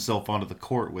wills himself onto the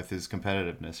court with his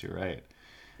competitiveness. You're right.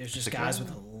 There's just guys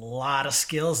with a lot of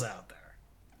skills out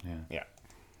there. Yeah.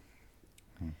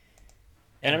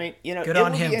 And I mean, Good it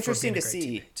on will him be for interesting being to a great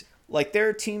see. teammate, too. Like, there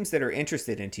are teams that are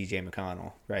interested in TJ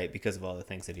McConnell, right? Because of all the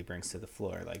things that he brings to the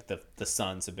floor. Like, the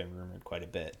Suns have been rumored quite a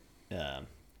bit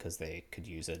because they could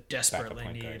use a Desperately backup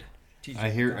point need. guard.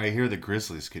 TJ I hear the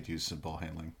Grizzlies could use some ball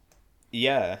handling.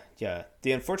 Yeah.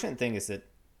 The unfortunate thing is that,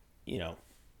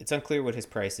 it's unclear what his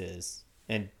price is.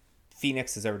 And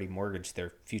Phoenix has already mortgaged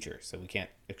their future, so we can't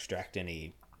extract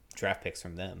any draft picks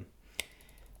from them.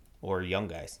 Or young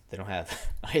guys. They don't have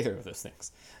either of those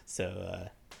things. So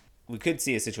we could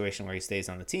see a situation where he stays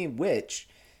on the team, which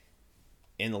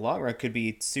in the long run could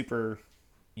be super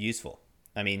useful.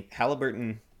 I mean,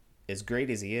 Halliburton, as great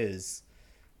as he is,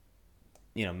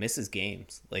 misses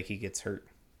games. Like, he gets hurt.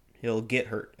 He'll get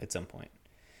hurt at some point.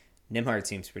 Nembhard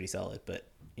seems pretty solid, but,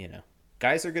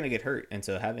 guys are going to get hurt. And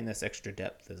so having this extra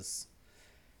depth is,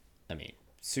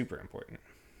 super important.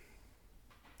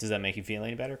 Does that make you feel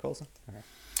any better, Colson? Okay.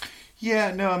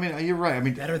 Yeah, no, you're right.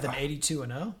 better than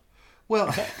 82-0.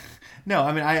 Well, no,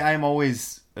 I'm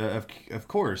always, of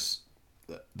course,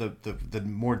 the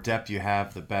more depth you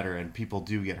have, the better, and people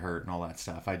do get hurt and all that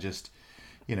stuff. I just,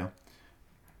 the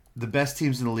best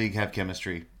teams in the league have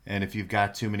chemistry, and if you've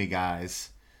got too many guys,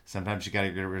 sometimes you got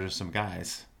to get rid of some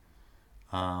guys.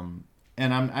 And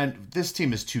this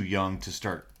team is too young to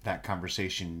start that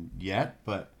conversation yet,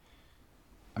 but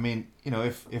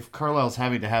if Carlisle's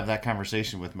having to have that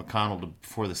conversation with McConnell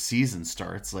before the season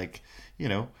starts,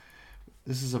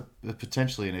 this is a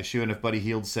potentially an issue. And if Buddy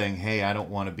Hield's saying, hey, I don't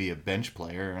want to be a bench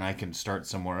player and I can start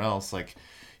somewhere else, I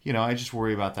just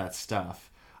worry about that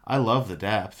stuff. I love the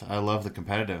depth. I love the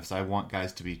competitiveness. I want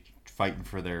guys to be fighting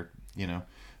for their,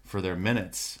 for their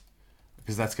minutes,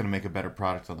 because that's going to make a better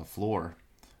product on the floor.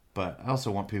 But I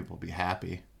also want people to be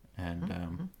happy.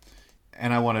 And,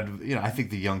 and I wanted, I think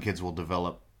the young kids will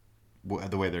develop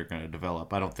the way they're going to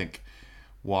develop. I don't think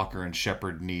Walker and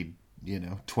Shepard need,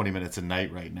 20 minutes a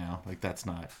night right now. Like, that's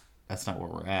not where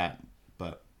we're at.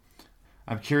 But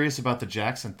I'm curious about the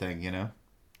Jackson thing,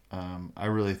 I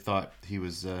really thought he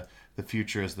was the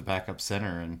future as the backup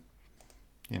center, and,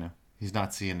 he's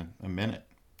not seeing a minute,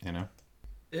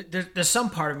 There's some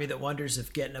part of me that wonders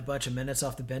if getting a bunch of minutes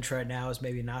off the bench right now is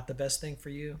maybe not the best thing for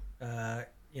you.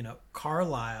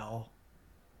 Carlisle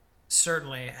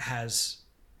certainly has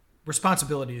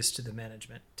responsibilities to the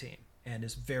management team and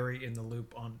is very in the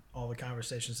loop on all the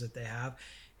conversations that they have.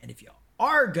 And if you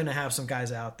are going to have some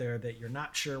guys out there that you're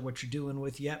not sure what you're doing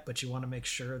with yet, but you want to make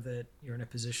sure that you're in a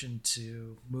position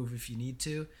to move if you need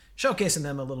to, showcasing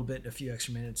them a little bit, a few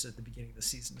extra minutes at the beginning of the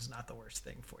season is not the worst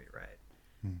thing for you, right?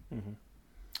 Mm-hmm.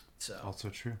 So also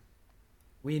true.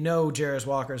 We know Jarris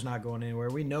Walker's not going anywhere.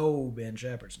 We know Ben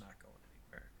Shepard's not going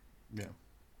anywhere. Yeah.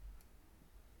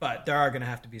 But there are going to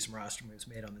have to be some roster moves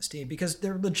made on this team, because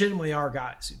there legitimately are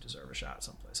guys who deserve a shot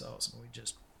someplace else, and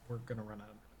we're going to run out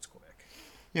of minutes quick.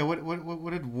 Yeah, what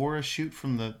did Wara shoot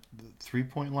from the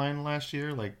 3-point line last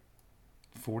year? Like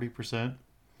 40%?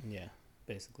 Yeah,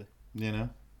 basically. We're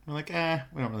like,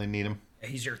 we don't really need him. Yeah,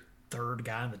 he's your third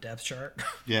guy on the depth chart.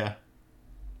 Yeah.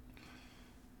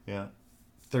 Yeah.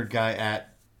 Third guy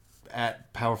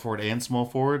at power forward and small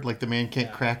forward. Like, the man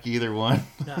can't crack either one.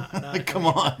 No, like, come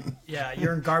on. Yeah,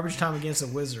 you're in garbage time against the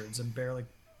Wizards and barely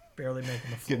making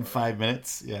the floor. Getting 5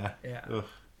 minutes. Yeah. Yeah.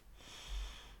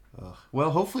 Ugh.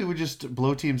 Well, hopefully we just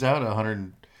blow teams out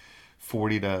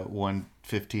 140 to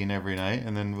 115 every night,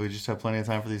 and then we just have plenty of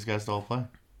time for these guys to all play.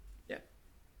 Yeah.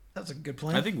 That's a good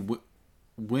plan. I think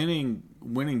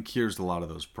winning cures a lot of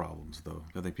those problems, though.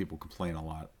 I think people complain a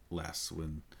lot less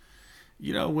when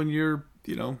you're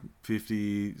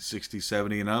 50, 60,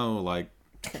 70 and 0, like,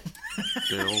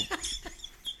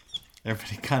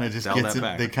 everybody kind of just dial gets that it.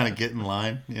 back. They kind of get in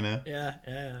line,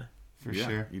 Yeah. for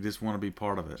sure. You just want to be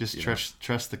part of it. Just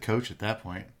trust the coach at that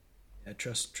point. Yeah,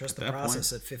 trust the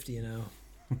process at 50-0.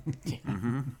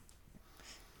 Mm-hmm.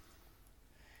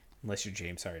 Unless you're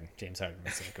James Harden. James Harden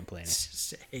is complaining.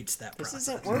 Just hates that This process.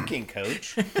 isn't working,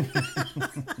 coach.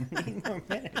 Need more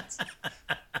minutes.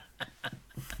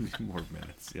 More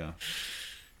minutes, yeah.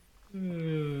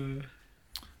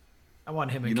 I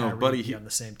want him and Kyrie Buddy, to be on the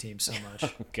same team so much.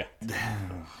 Oh, God.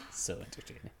 So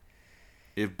entertaining.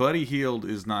 If Buddy Hield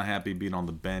is not happy being on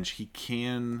the bench,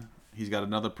 he's got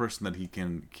another person that he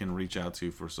can reach out to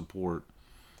for support.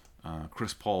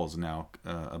 Chris Paul is now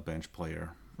a bench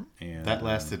player. And That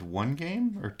lasted one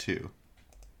game or two?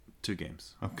 2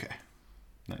 games. Okay.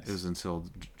 Nice. It was until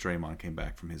Draymond came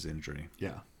back from his injury.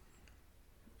 Yeah.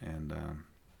 And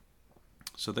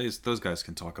so those guys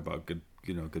can talk about good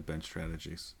bench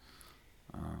strategies.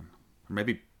 Or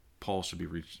maybe Paul should be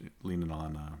leaning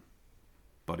on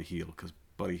Buddy Hield, because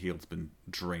Buddy Hield's been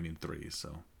draining threes,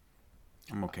 so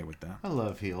I'm okay with that. I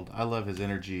love Hield. I love his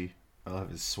energy. I love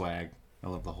his swag. I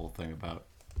love the whole thing about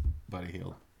Buddy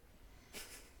Hield.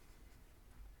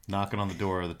 Knocking on the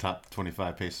door of the top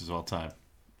 25 pacers of all time.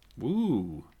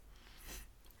 Woo!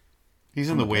 He's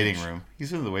in the waiting room.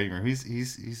 He's in the waiting room.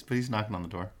 He's knocking on the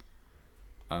door.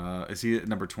 Is he at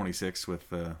number 26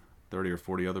 with 30 or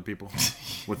 40 other people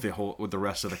with the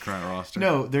rest of the current roster?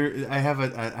 No, I have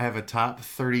a top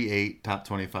 38, top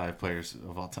 25 players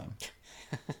of all time.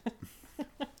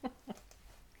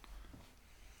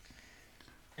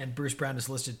 And Bruce Brown is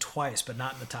listed twice, but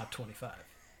not in the top 25.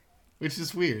 Which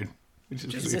is weird.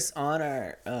 Is this on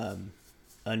our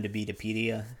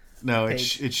Undebeatapedia? No, it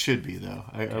page? it should be though.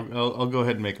 I'll go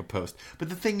ahead and make a post. But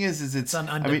the thing is It's on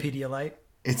Undepedia Lite.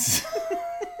 It's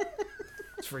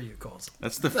It's for you, Coles.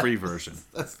 That's the free version.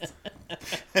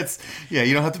 that's yeah.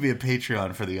 You don't have to be a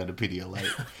Patreon for the Undepedia Lite.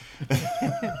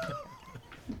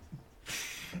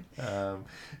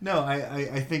 No,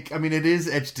 I think it is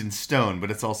etched in stone, but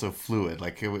it's also fluid.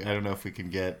 Like I don't know if we can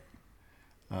get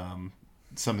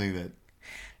something that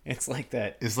It's like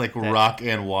that. is like rock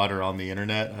and water on the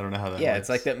internet. I don't know how that. Yeah, works. it's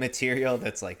like that material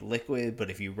that's like liquid, but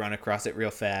if you run across it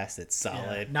real fast, it's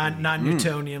solid. Yeah.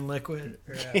 Non-Newtonian liquid.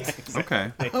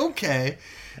 Okay. Okay,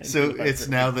 so it's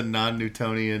now the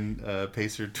non-Newtonian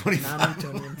Pacer 25.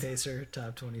 Non-Newtonian Pacer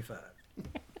top 25.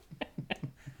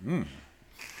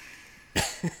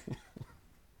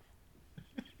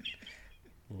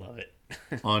 Love it.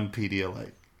 On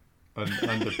Pedialyte. Under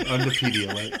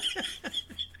Pedialyte.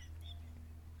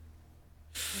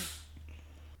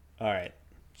 All right.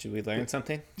 Should we learn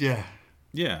something? Yeah,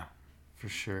 Yeah. for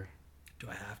sure. Do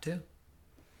I have to?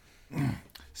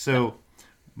 So,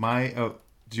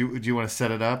 do you want to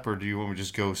set it up, or do you want me to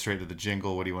just go straight to the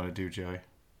jingle? What do you want to do, Joey?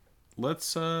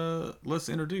 Let's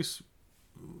introduce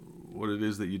what it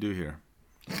is that you do here.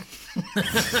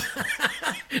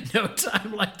 No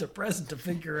time like the present to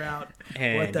figure out what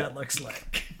And- that looks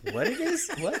like. What it is?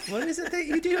 What is it that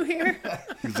you do here?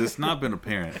 It's not been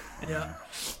apparent. Yeah.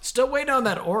 Still waiting on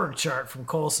that org chart from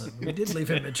Coulson. We did leave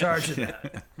him in charge of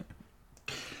that.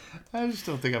 I just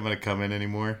don't think I'm going to come in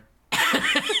anymore.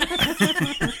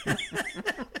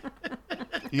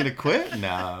 You going to quit?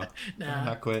 No. No. I'm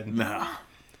not quitting. No.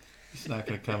 He's not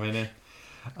going to come in.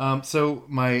 So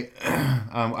my,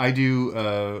 I do,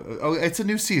 it's a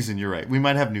new season. You're right. We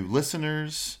might have new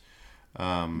listeners. We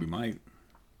might.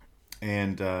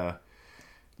 And,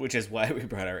 Which is why we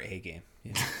brought our A game.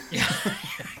 Yeah. Yeah,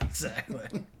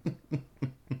 exactly.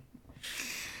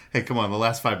 hey, come on. The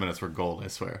last 5 minutes were gold, I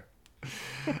swear.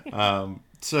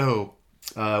 So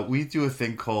we do a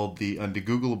thing called the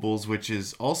Undegooglables, which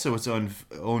is also its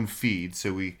own feed.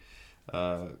 So we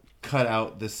cut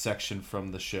out this section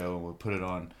from the show and we'll put it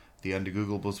on the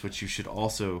Undegooglables, which you should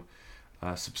also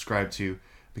subscribe to,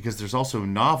 because there's also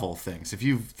novel things. If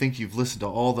you think you've listened to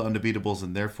all the Undebeatables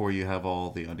and therefore you have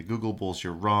all the Undegooglables,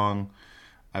 you're wrong.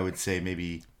 I would say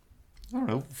maybe,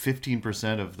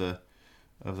 15% of the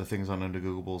things on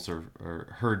Undegooglables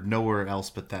are heard nowhere else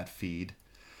but that feed.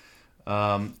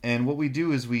 And what we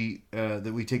do is we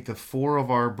take the 4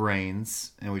 of our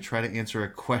brains and we try to answer a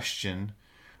question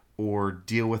or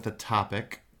deal with a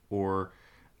topic or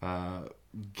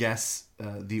guess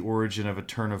the origin of a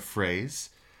turn of phrase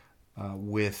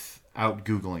without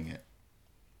Googling it.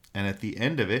 And at the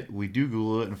end of it, we do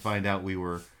Google it and find out we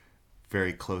were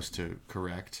very close to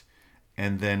correct.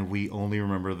 And then we only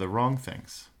remember the wrong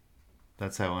things.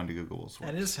 That's how Undegooglables works.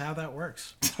 That is how that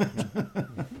works.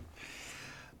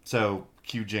 So,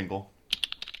 cue jingle.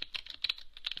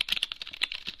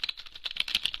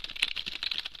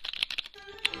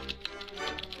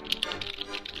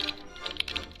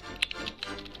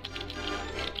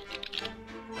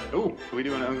 Oh, are we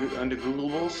doing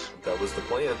Undegooglables? That was the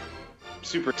plan.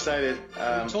 Super excited.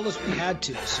 You told us we had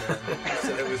to, so.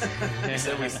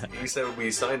 You said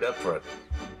we signed up for it.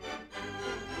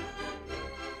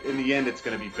 In the end, it's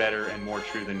going to be better and more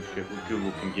true than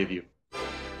Google can give you.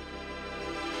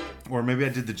 Or maybe I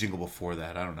did the jingle before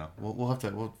that. I don't know.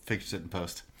 We'll fix it in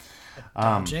post.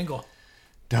 Jingle.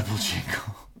 Double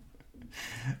jingle.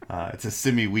 It's a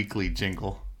semi-weekly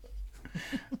jingle.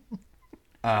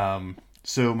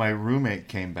 So my roommate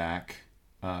came back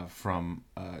from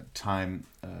time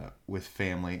with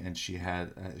family, and she has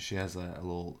a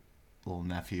little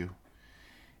nephew,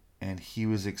 and he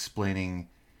was explaining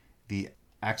the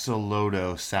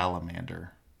axolotl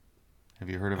salamander. Have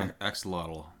you heard of it?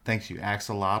 Axolotl. Thank you.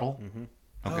 Axolotl? Mm-hmm.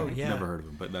 Oh, yeah. Never heard of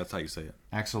him, but that's how you say it.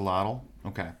 Axolotl?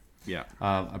 Okay. Yeah.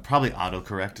 Probably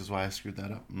autocorrect is why I screwed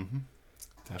that up.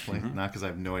 Definitely. Not because I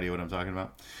have no idea what I'm talking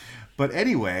about. But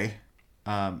anyway,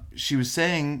 she was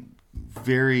saying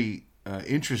very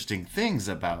interesting things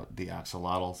about the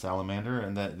axolotl salamander,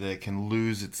 and that it can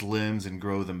lose its limbs and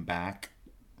grow them back,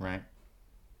 right?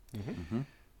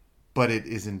 But it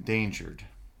is endangered.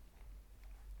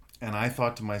 And I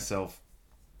thought to myself,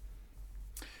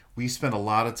 we spent a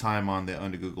lot of time on the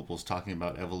Undegoogleables talking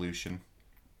about evolution.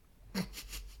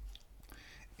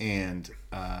 And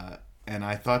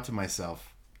I thought to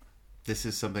myself, this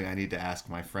is something I need to ask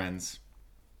my friends.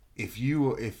 If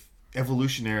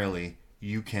evolutionarily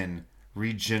you can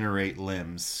regenerate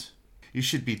limbs, you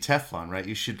should be Teflon, right?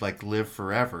 You should like live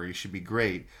forever. You should be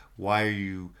great. Why are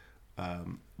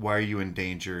you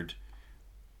endangered?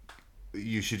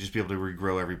 You should just be able to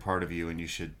regrow every part of you, and you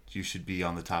should be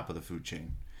on the top of the food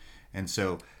chain. And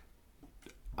so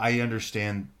I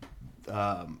understand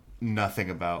nothing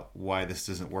about why this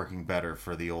isn't working better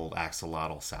for the old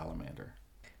axolotl salamander.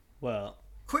 Well,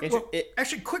 Quick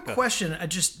question.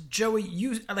 Just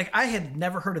Joey, I had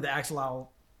never heard of the axolotl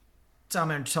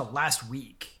salamander until last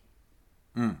week.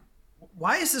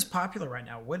 Why is this popular right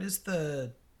now? What is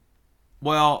the?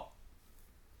 Well,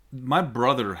 my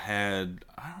brother had,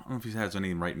 I don't know if he has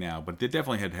any right now, but they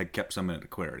definitely had kept some in an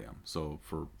aquarium. So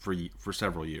for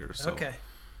several years. So Okay.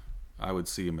 I would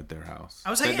see him at their house. I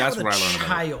was hanging out with a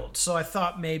child, so I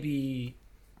thought maybe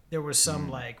there was some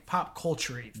like pop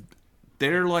culture.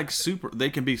 They're like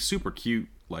they can be super cute.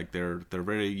 Like they're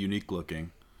very unique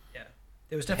looking. Yeah,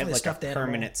 there was they have definitely like stuffed a animal.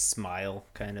 permanent smile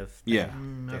kind of thing. Yeah.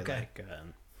 They're Okay.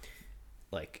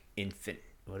 like infant.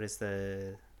 What is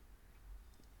the?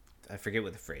 I forget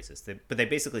what the phrase is. But they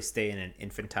basically stay in an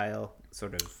infantile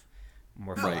sort of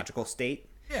morphological state.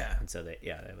 Yeah. And so they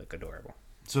look adorable.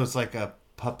 So it's like a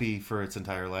puppy for its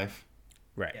entire life.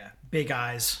 Right. Yeah. Big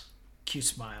eyes, cute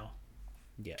smile.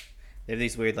 Yeah. They have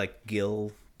these weird like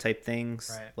gill type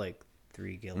things, Right. like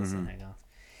 3 gills that hang off.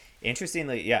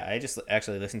 Interestingly, yeah, I just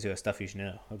actually listened to a Stuff You Should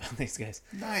Know about these guys.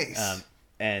 Nice.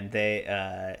 And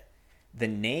they, the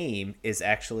name is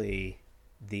actually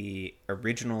the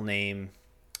original name.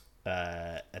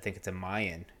 I think it's a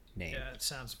Mayan name. Yeah, it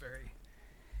sounds very.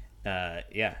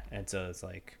 Yeah, and so it's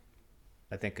like,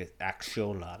 I think it's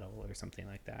axolotl or something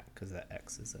like that, because the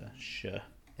X is a sh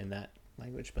in that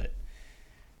language. But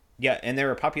yeah, and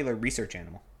they're a popular research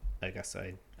animal. I guess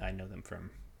I know them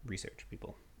from research.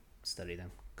 People study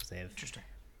them because they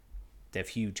have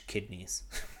huge kidneys.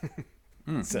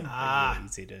 So they're really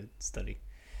easy to study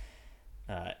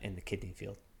in the kidney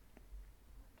field.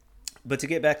 But to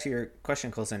get back to your question,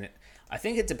 Colson, I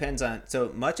think it depends on,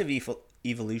 so much of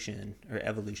evolution,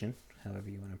 however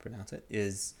you want to pronounce it,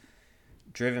 is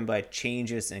driven by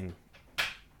changes in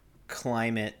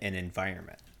climate and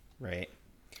environment, right?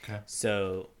 Okay.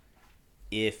 So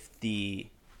if the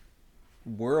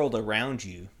world around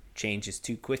you changes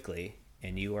too quickly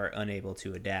and you are unable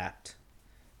to adapt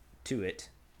to it,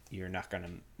 you're not going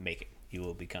to make it. You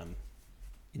will become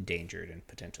endangered and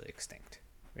potentially extinct,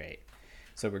 right?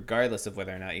 So regardless of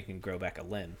whether or not you can grow back a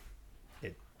limb,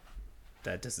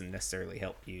 that doesn't necessarily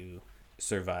help you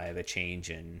survive a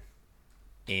change in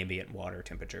ambient water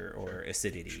temperature or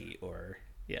acidity or,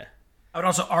 yeah. I would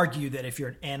also argue that if you're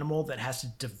an animal that has to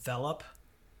develop,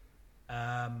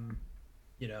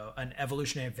 an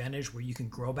evolutionary advantage where you can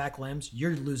grow back limbs,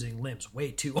 you're losing limbs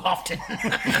way too often.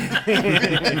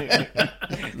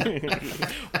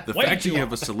 The fact that you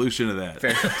have a solution to that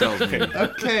tells me.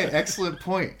 Okay, excellent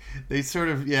point. They sort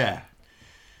of,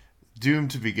 doomed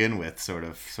to begin with, sort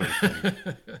of thing.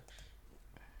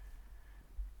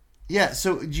 Yeah.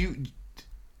 So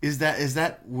is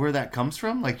that where that comes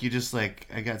from? Like you just like,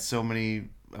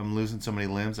 I'm losing so many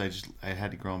limbs. I had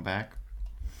to grow them back.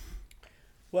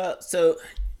 Well, so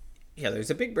yeah, there's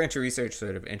a big branch of research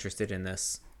sort of interested in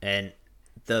this, and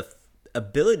the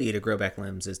ability to grow back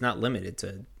limbs is not limited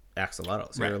to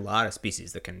axolotls. There are a lot of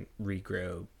species that can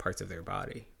regrow parts of their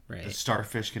body, right? The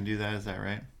starfish can do that, is that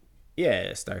right?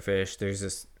 Yeah, starfish. There's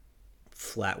this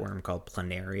flatworm called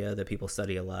planaria that people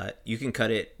study a lot. You can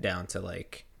cut it down to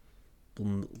like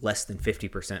less than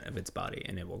 50% of its body,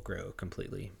 and it will grow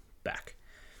completely back,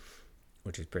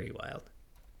 which is pretty wild.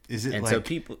 Is it and like, so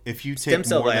people, if you stem take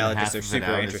cell more than biologists half are of it super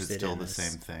out, is interested it still in the this.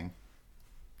 same thing?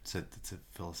 It's a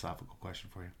philosophical question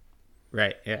for you.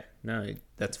 Right, yeah. No,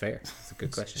 that's fair. It's a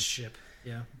good question. Ship,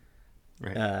 yeah.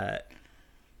 Right.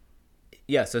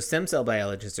 Yeah, so stem cell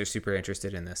biologists are super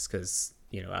interested in this because,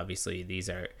 obviously these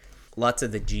are lots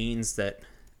of the genes that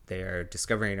they are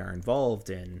discovering are involved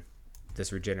in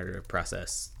this regenerative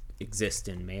process exist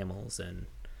in mammals and,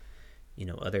 you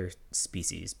know, other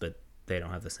species, but they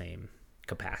don't have the same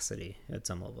capacity at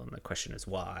some level. And the question is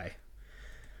why,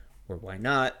 or why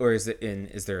not, or is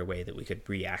there a way that we could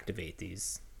reactivate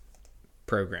these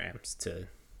programs to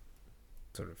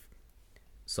sort of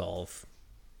solve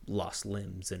lost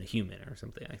limbs in a human or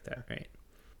something like that, right?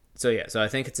 So yeah, so I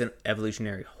think it's an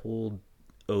evolutionary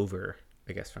holdover,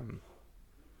 I guess, from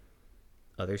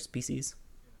other species.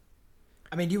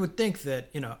 I mean, you would think that,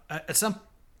 you know, at some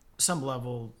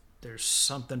level, there's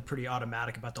something pretty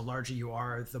automatic about the larger you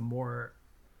are, the more,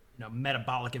 you know,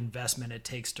 metabolic investment it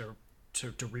takes to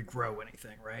regrow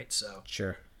anything, right? So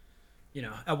Sure. You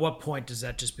know, at what point does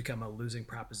that just become a losing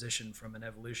proposition from an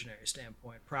evolutionary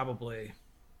standpoint? Probably.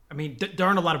 I mean, there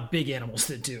aren't a lot of big animals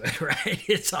that do it, right?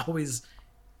 It's always,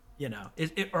 you know,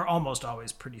 or almost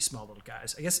always pretty small little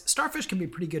guys. I guess starfish can be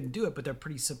pretty good and do it, but they're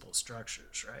pretty simple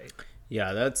structures, right?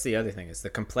 Yeah, that's the other thing, is the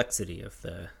complexity of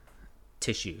the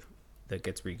tissue that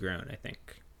gets regrown, I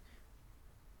think,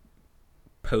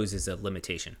 poses a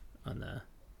limitation on the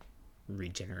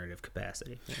regenerative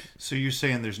capacity. So you're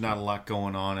saying there's not a lot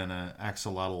going on in an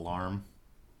axolotl arm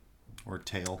or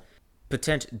tail?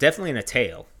 Definitely in a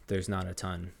tail, there's not a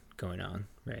ton going on,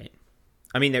 right?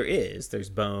 I mean, there's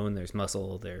bone, there's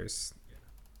muscle, there's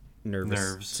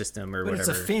nervous system or but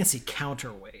whatever. It's a fancy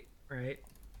counterweight, right?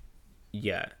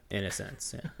 Yeah, in a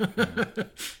sense, yeah.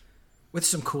 With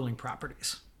some cooling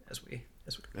properties,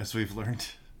 as we've learned.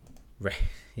 Right.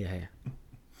 Yeah.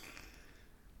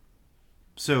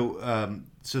 So,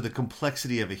 so the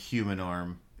complexity of a human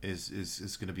arm is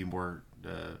going to be more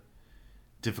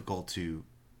difficult to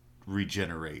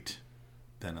regenerate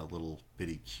than a little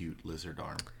bitty cute lizard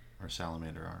arm or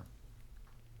salamander arm.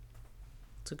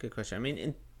 That's a good question. I mean,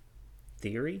 in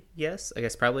theory, yes. I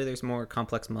guess probably there's more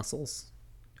complex muscles,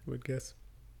 I would guess.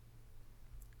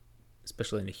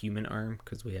 Especially in a human arm,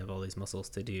 because we have all these muscles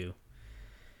to do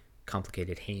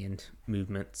complicated hand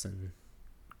movements and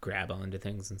grab onto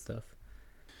things and stuff.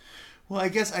 Well, I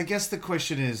guess the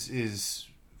question is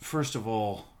first of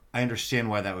all, I understand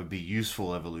why that would be useful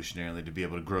evolutionarily, to be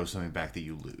able to grow something back that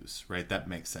you lose, right? That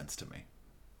makes sense to me.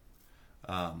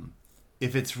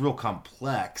 If it's real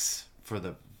complex for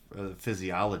the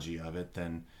physiology of it,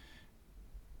 then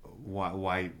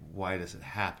why does it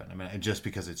happen? I mean, just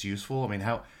because it's useful? I mean,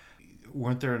 how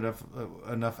weren't there enough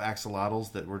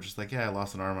axolotls that were just like, yeah, I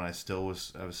lost an arm and I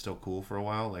was still cool for a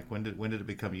while? Like, when did it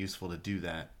become useful to do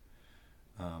that?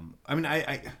 I mean,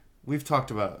 we've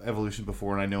talked about evolution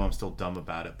before, and I know I'm still dumb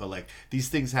about it, but like, these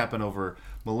things happen over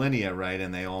millennia, right?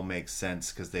 And they all make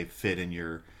sense because they fit in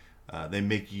your, they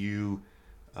make you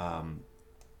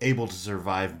able to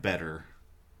survive better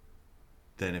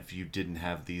than if you didn't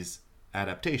have these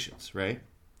adaptations, right?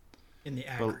 In the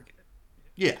aggregate.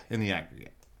 Yeah, in the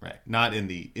aggregate, right? Not in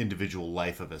the individual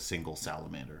life of a single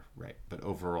salamander, right? But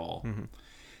overall. Mm-hmm.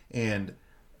 And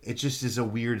it just is a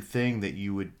weird thing that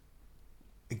you would,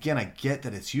 again, I get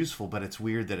that it's useful, but it's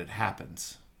weird that it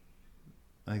happens.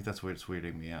 I think that's where it's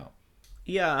weirding me out.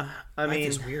 Yeah, I mean,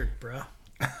 it's weird, bro.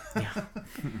 Yeah.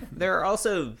 There are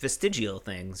also vestigial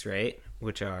things, right?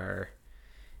 Which are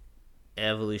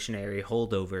evolutionary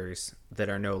holdovers that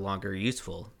are no longer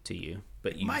useful to you,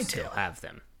 but you still have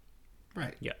them.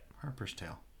 Right. Yeah. Harper's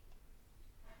tail.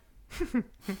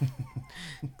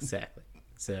 Exactly.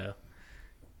 So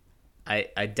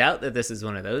I doubt that this is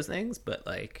one of those things, but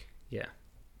like, yeah.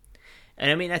 And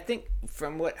I mean, I think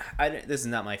from what this is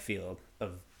not my field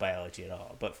of biology at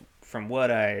all, but from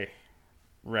what I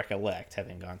recollect,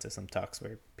 having gone to some talks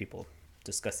where people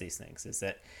discuss these things, is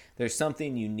that there's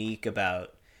something unique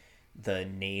about the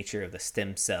nature of the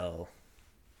stem cell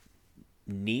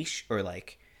niche, or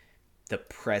like the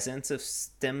presence of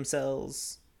stem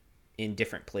cells in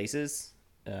different places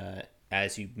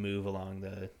as you move along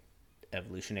the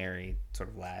evolutionary sort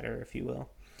of ladder, if you will.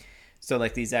 So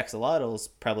like these axolotls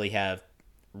probably have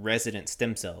resident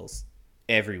stem cells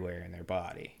everywhere in their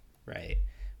body, right?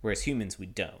 Whereas humans, we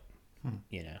don't,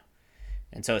 you know?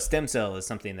 And so a stem cell is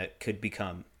something that could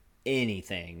become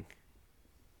anything,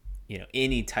 you know,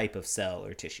 any type of cell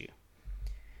or tissue.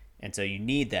 And so you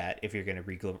need that if you're going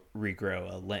to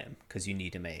regrow a limb, because you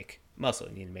need to make muscle,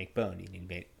 you need to make bone, you need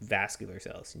to make vascular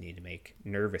cells, you need to make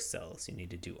nervous cells, you need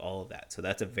to do all of that. So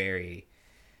that's a very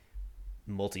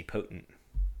multipotent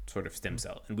sort of stem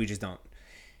cell, and we just don't.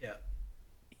 Yeah.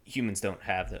 Humans don't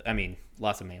have the. I mean,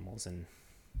 lots of mammals and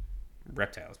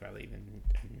reptiles, probably even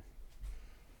and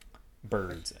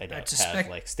birds. I don't have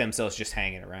like stem cells just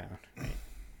hanging around. Right?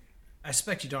 I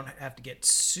suspect you don't have to get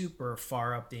super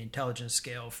far up the intelligence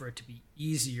scale for it to be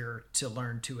easier to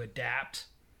learn to adapt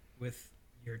with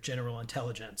your general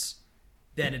intelligence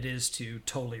than it is to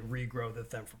totally regrow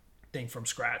the thing from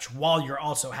scratch while you're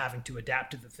also having to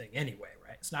adapt to the thing anyway,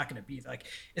 right? It's not going to be like,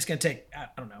 it's going to take, I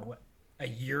don't know, what, a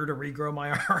year to regrow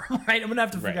my arm, right? I'm going to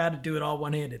have to figure out how to do it all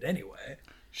one-handed anyway.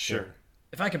 Sure.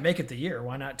 If I can make it the year,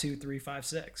 why not 2, 3, 5,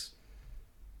 6?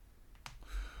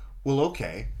 Well,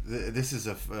 okay. This is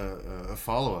a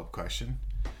follow-up question.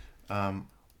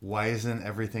 Why isn't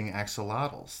everything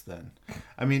axolotls then?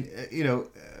 I mean,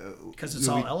 because it's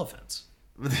all elephants.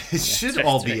 It should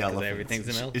all be elephants. Everything's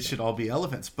an elephant. It should all be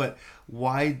elephants. But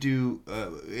why do...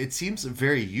 it seems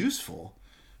very useful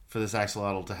for this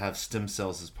axolotl to have stem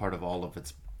cells as part of all of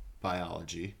its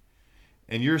biology.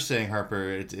 And you're saying,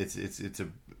 Harper,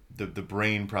 the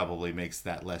brain probably makes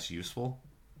that less useful,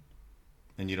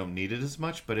 and you don't need it as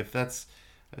much. But if it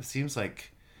seems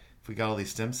like if we got all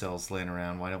these stem cells laying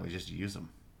around, why don't we just use them?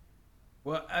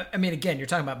 Well, I mean, again, you're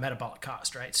talking about metabolic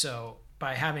cost, right? So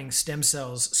by having stem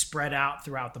cells spread out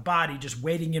throughout the body, just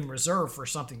waiting in reserve for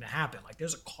something to happen, like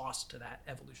there's a cost to that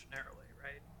evolutionarily,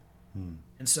 right?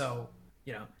 And so,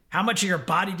 how much of your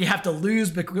body do you have to lose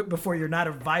before you're not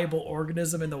a viable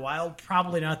organism in the wild?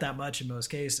 Probably not that much in most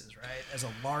cases, right? As a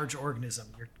large organism,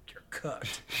 you're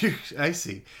cooked. I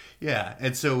see. Yeah.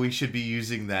 And so we should be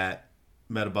using that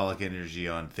metabolic energy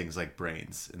on things like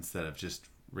brains instead of just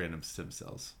random stem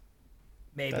cells.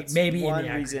 Maybe one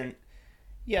in the reason.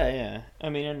 Yeah. I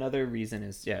mean, another reason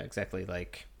is, exactly,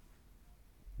 like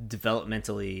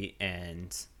developmentally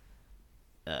and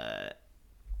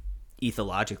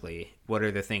ethologically, what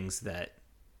are the things that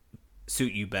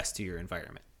suit you best to your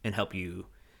environment and help you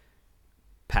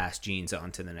pass genes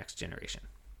on to the next generation,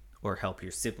 or help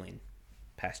your sibling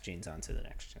pass genes on to the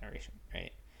next generation,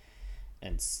 right?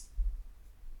 And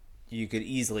you could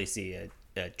easily see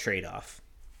a trade-off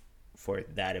for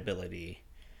that ability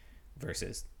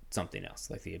versus something else,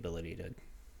 like the ability to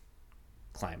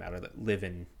climb out of live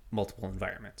in multiple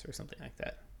environments or something like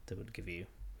that would give you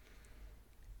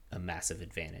a massive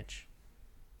advantage.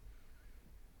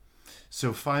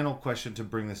 So final question to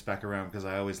bring this back around, because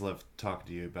I always love talking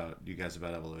to you guys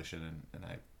about evolution, and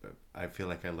I feel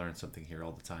like I learn something here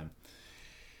all the time.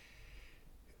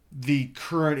 The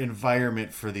current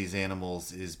environment for these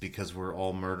animals is because we're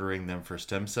all murdering them for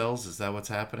stem cells. Is that what's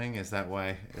happening? Is that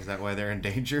why they're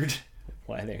endangered?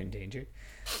 Why they're endangered?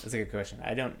 That's a good question.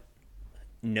 I don't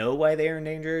know why they're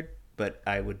endangered, but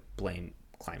I would blame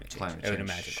climate change. I would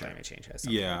imagine climate change has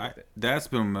something to do with it. That's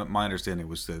been my understanding,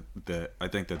 was that I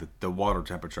think that the water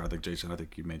temperature, I think, Jason,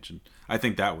 you mentioned, I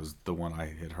think that was the one I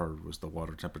had heard, was the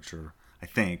water temperature, I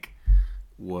think,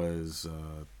 was,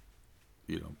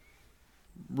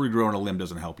 regrowing a limb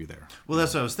doesn't help you there. Well,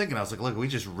 that's what I was thinking. I was like, look, we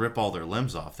just rip all their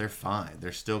limbs off. They're fine.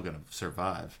 They're still going to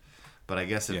survive. But I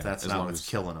guess if that's not what's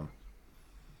killing them,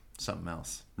 something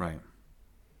else. Right.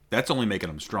 That's only making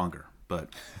them stronger, but...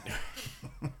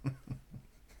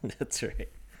 That's right.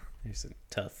 There's some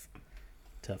tough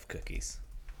cookies.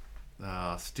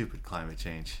 Oh, stupid climate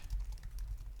change.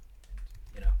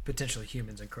 Potentially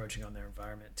humans encroaching on their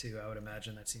environment too. I would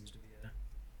imagine that seems to be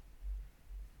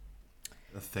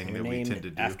a thing that we tend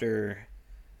to do. After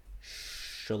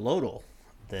Xolotl,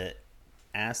 the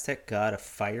Aztec god of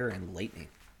fire and lightning.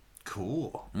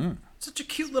 Cool. Such a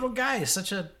cute little guy.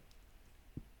 Such a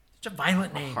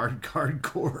violent name.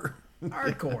 Hardcore.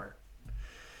 Hardcore.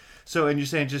 So, and you're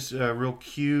saying just real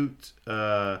cute,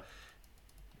 and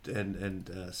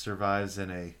survives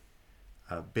in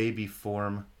a baby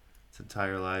form its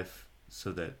entire life,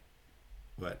 so that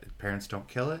parents don't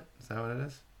kill it? Is that what it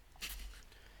is?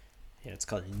 Yeah, it's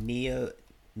called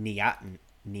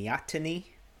neoteny,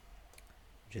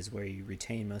 which is where you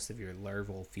retain most of your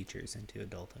larval features into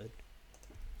adulthood.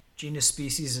 Genus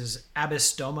species is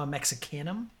Abystoma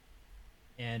mexicanum,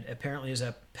 and apparently is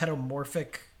a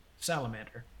pedomorphic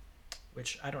salamander,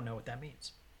 which I don't know what that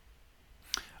means.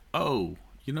 Oh,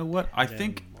 you know what? I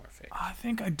think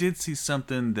I did see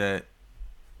something that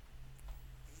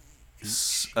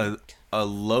a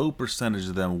low percentage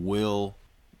of them will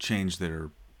change their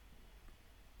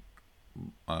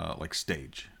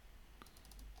stage.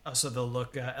 Oh, so they'll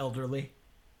look elderly.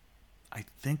 I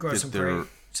think grow that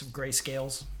some gray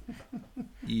scales.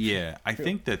 Yeah, I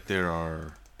think that there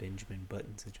are Benjamin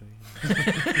Button situation.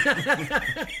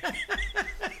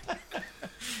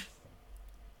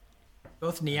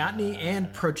 Both neoteny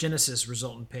and progenesis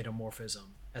result in pedomorphism,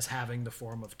 as having the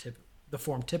form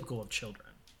typical of children,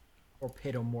 or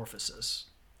pedomorphosis.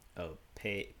 Oh,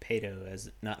 pedo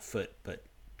as not foot, but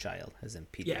child, as in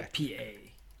pediatric. Yeah,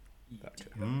 P-A. Gotcha.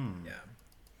 Yeah.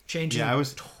 Changing. Yeah, I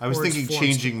was thinking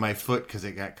changing my foot because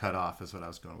it got cut off is what I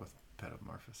was going with.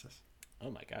 Pedomorphosis. Oh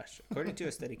my gosh. According to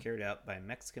a study carried out by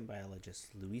Mexican biologist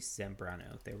Luis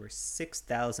Zambrano, there were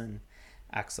 6,000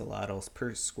 axolotls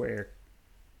per square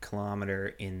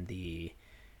kilometer in the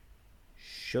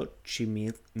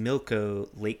Xochimilco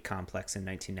Lake Complex in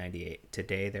 1998.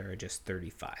 Today, there are just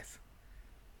 35.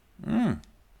 I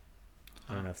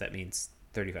don't know if that means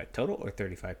 35 total or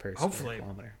 35 per square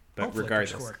kilometer. But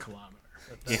regardless. Per square kilometer.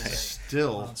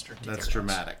 Still, that's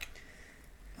dramatic.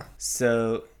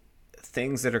 So,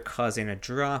 things that are causing a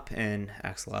drop in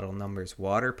axolotl numbers: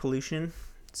 water pollution.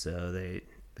 So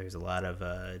there's a lot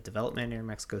of development near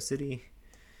Mexico City,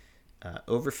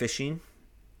 overfishing,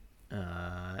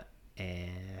 and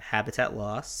habitat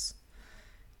loss,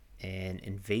 and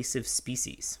invasive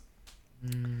species.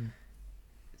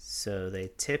 So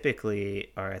they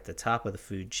typically are at the top of the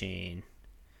food chain,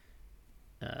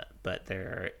 but there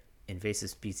are invasive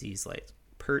species like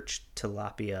perch,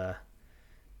 tilapia,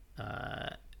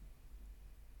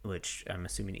 which I'm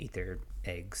assuming eat their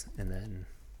eggs, and then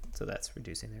so that's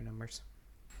reducing their numbers.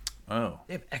 Oh.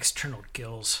 They have external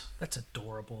gills. That's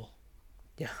adorable.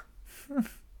 Yeah.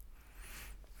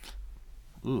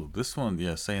 Ooh, this one,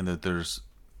 saying that there's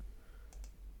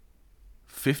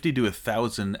 50 to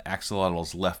 1,000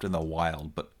 axolotls left in the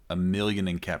wild, but 1 million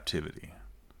in captivity.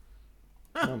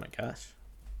 Oh my gosh.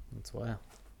 That's wild.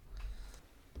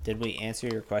 Did we answer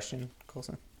your question,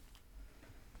 Colson?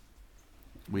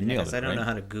 We nailed it, I don't right? know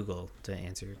how to Google to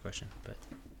answer your question, but...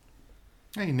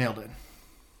 Yeah, you nailed it.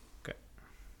 Okay.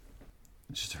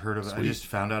 Just heard of it. I just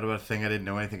found out about a thing I didn't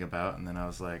know anything about, and then I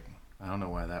was like, I don't know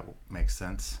why that makes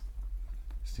sense.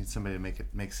 Just need somebody to make it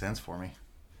make sense for me.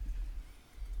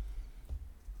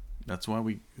 That's why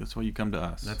you come to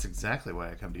us. That's exactly why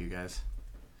I come to you guys.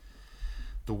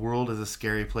 The world is a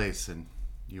scary place, and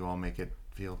you all make it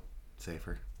feel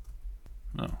safer.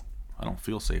 No, I don't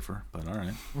feel safer, but all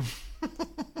right.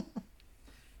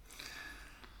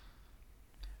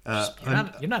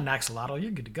 You're not an axolotl.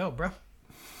 You're good to go, bro.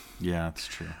 Yeah, that's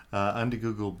true.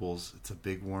 Undegoogleables. It's a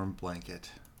big warm blanket.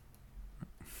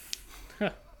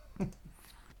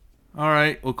 All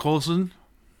right. Well, Colson,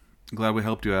 glad we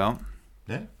helped you out.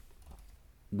 Yeah.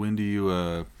 When do you?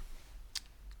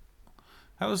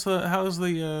 How's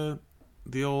the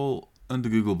old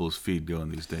Undegoogleables feed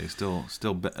going these days? Still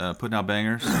putting out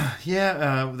bangers?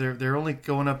 Yeah. They're only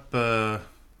going up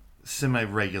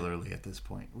semi-regularly at this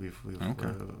point. We've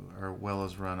Okay. Our well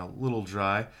has run a little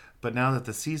dry, but now that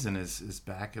the season is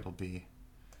back, it'll be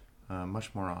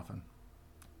much more often.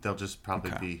 They'll just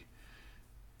probably be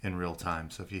in real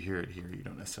time. So if you hear it here, you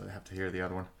don't necessarily have to hear the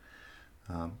other one.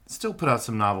 Still put out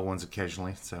some novel ones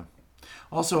occasionally. So,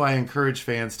 also I encourage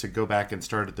fans to go back and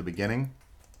start at the beginning.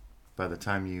 By the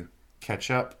time you catch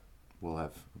up, we'll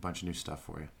have a bunch of new stuff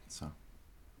for you. So,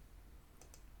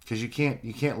 because you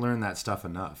can't learn that stuff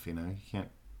enough. You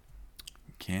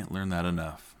Can't learn that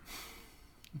enough.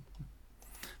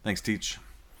 Thanks, Teach.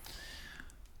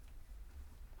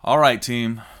 All right,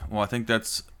 team. Well, I think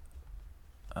that's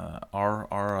I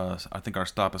think our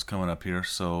stop is coming up here,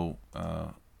 so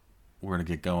we're gonna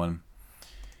get going.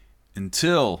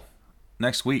 Until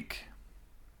next week,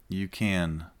 you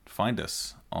can find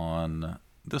us on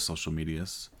the social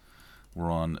medias. We're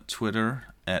on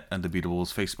Twitter at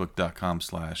Undebeatables,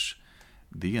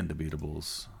 Facebook.com/The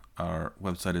Undebeatables. Our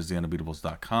website is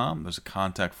theundebeatables.com. There's a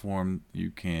contact form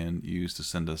you can use to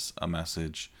send us a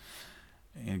message.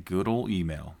 And good old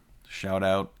email. Shout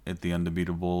out at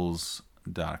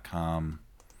theundebeatables.com,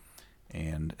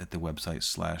 and at the website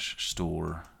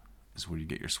 /store is where you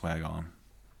get your swag on.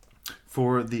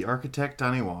 For the architect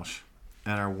Donnie Walsh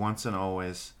and our once and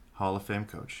always Hall of Fame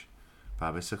coach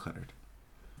Bobby Sickleonard.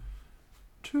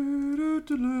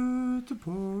 The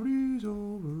party's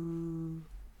over.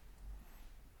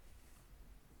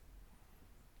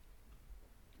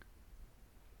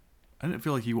 I didn't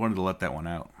feel like you wanted to let that one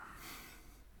out.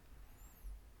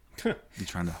 You're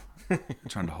trying to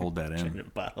hold that in. Trying to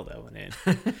bottle that one in.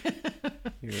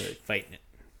 You're really fighting it.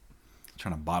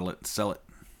 Trying to bottle it and sell it.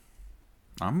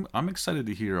 I'm excited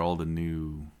to hear all the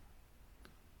new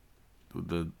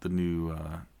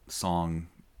song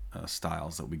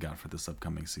styles that we got for this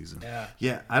upcoming season.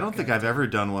 Yeah. I don't think I've ever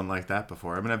done one like that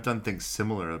before. I mean, I've done things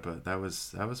similar, but that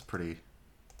was pretty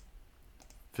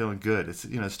feeling good. It's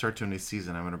start to a new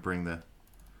season. I'm going to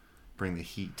bring the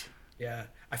heat. Yeah,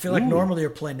 I feel like normally your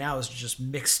play now is to just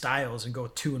mix styles and go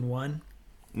 2 and 1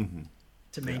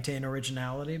 to maintain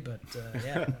originality. But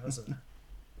that was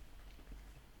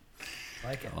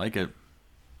I like it.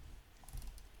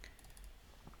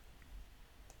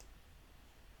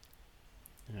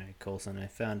 All right, Colson, I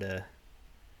found a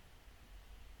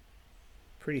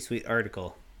pretty sweet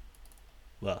article.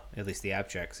 Well, at least the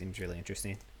abstract seems really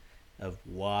interesting. of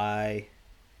why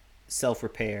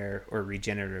self-repair or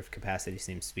regenerative capacity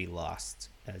seems to be lost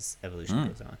as evolution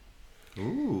goes on.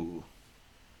 Ooh.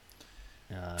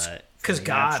 Because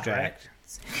God, right?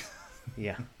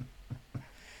 Yeah.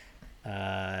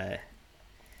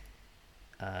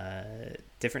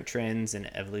 Different trends in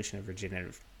evolution of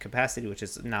regenerative capacity, which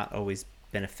is not always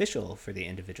beneficial for the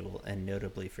individual and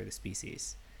notably for the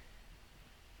species.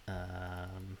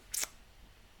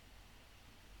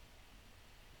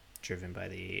 Driven by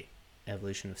the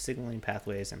evolution of signaling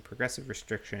pathways and progressive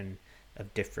restriction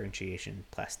of differentiation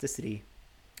plasticity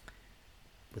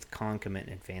with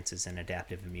concomitant advances in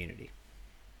adaptive immunity.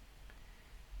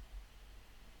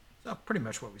 So pretty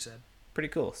much what we said. Pretty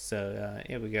cool. So,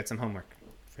 yeah, we got some homework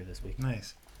for this week.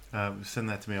 Nice. Send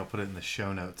that to me. I'll put it in the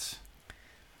show notes.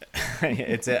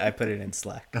 I put it in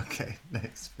Slack. Okay,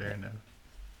 nice. Fair enough.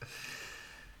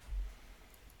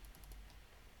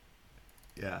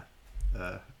 Yeah.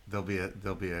 There'll be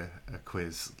a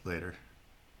quiz later.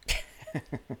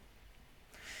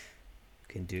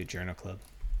 Can do journal club.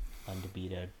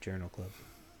 Undebeatables journal club.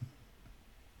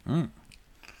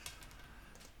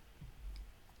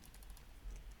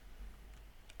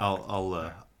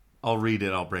 I'll read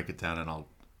it. I'll break it down, and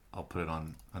I'll put it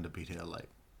on Undebeatables Light.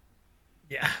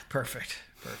 Yeah, perfect.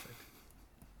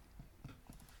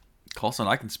 Coulson,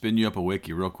 I can spin you up a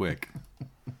wiki real quick.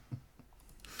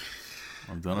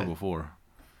 I've done it before.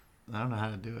 I don't know how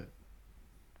to do it.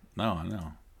 No, I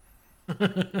know.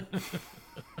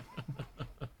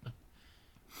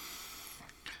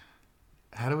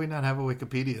 How do we not have a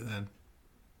Wikipedia then?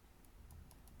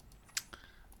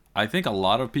 I think a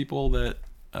lot of people that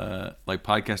like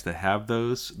podcasts that have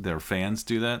those, their fans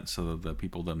do that, so that the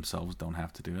people themselves don't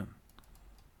have to do it.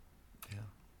 Yeah.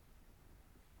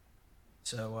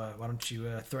 So why don't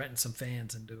you threaten some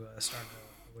fans and start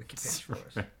a wiki page for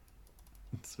us?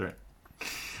 That's right.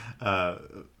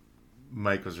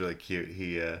 Mike was really cute.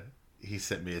 He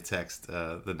sent me a text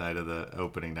the night of the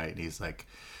opening night, and he's like,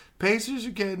 "Pacers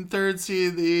are getting third seed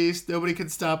in the East. Nobody can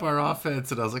stop our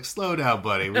offense." And I was like, "Slow down,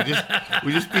 buddy. We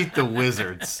just beat the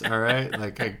Wizards. All right.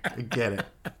 Like I get it.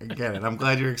 I'm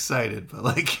glad you're excited, but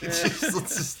like, let's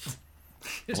just.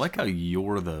 I like how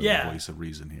you're the voice of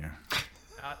reason here.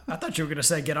 I thought you were gonna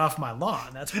say, "Get off my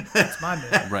lawn." That's my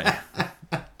move. Right.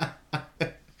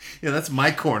 Yeah, that's my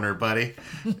corner, buddy.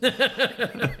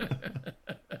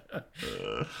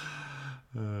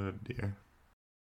 Oh dear.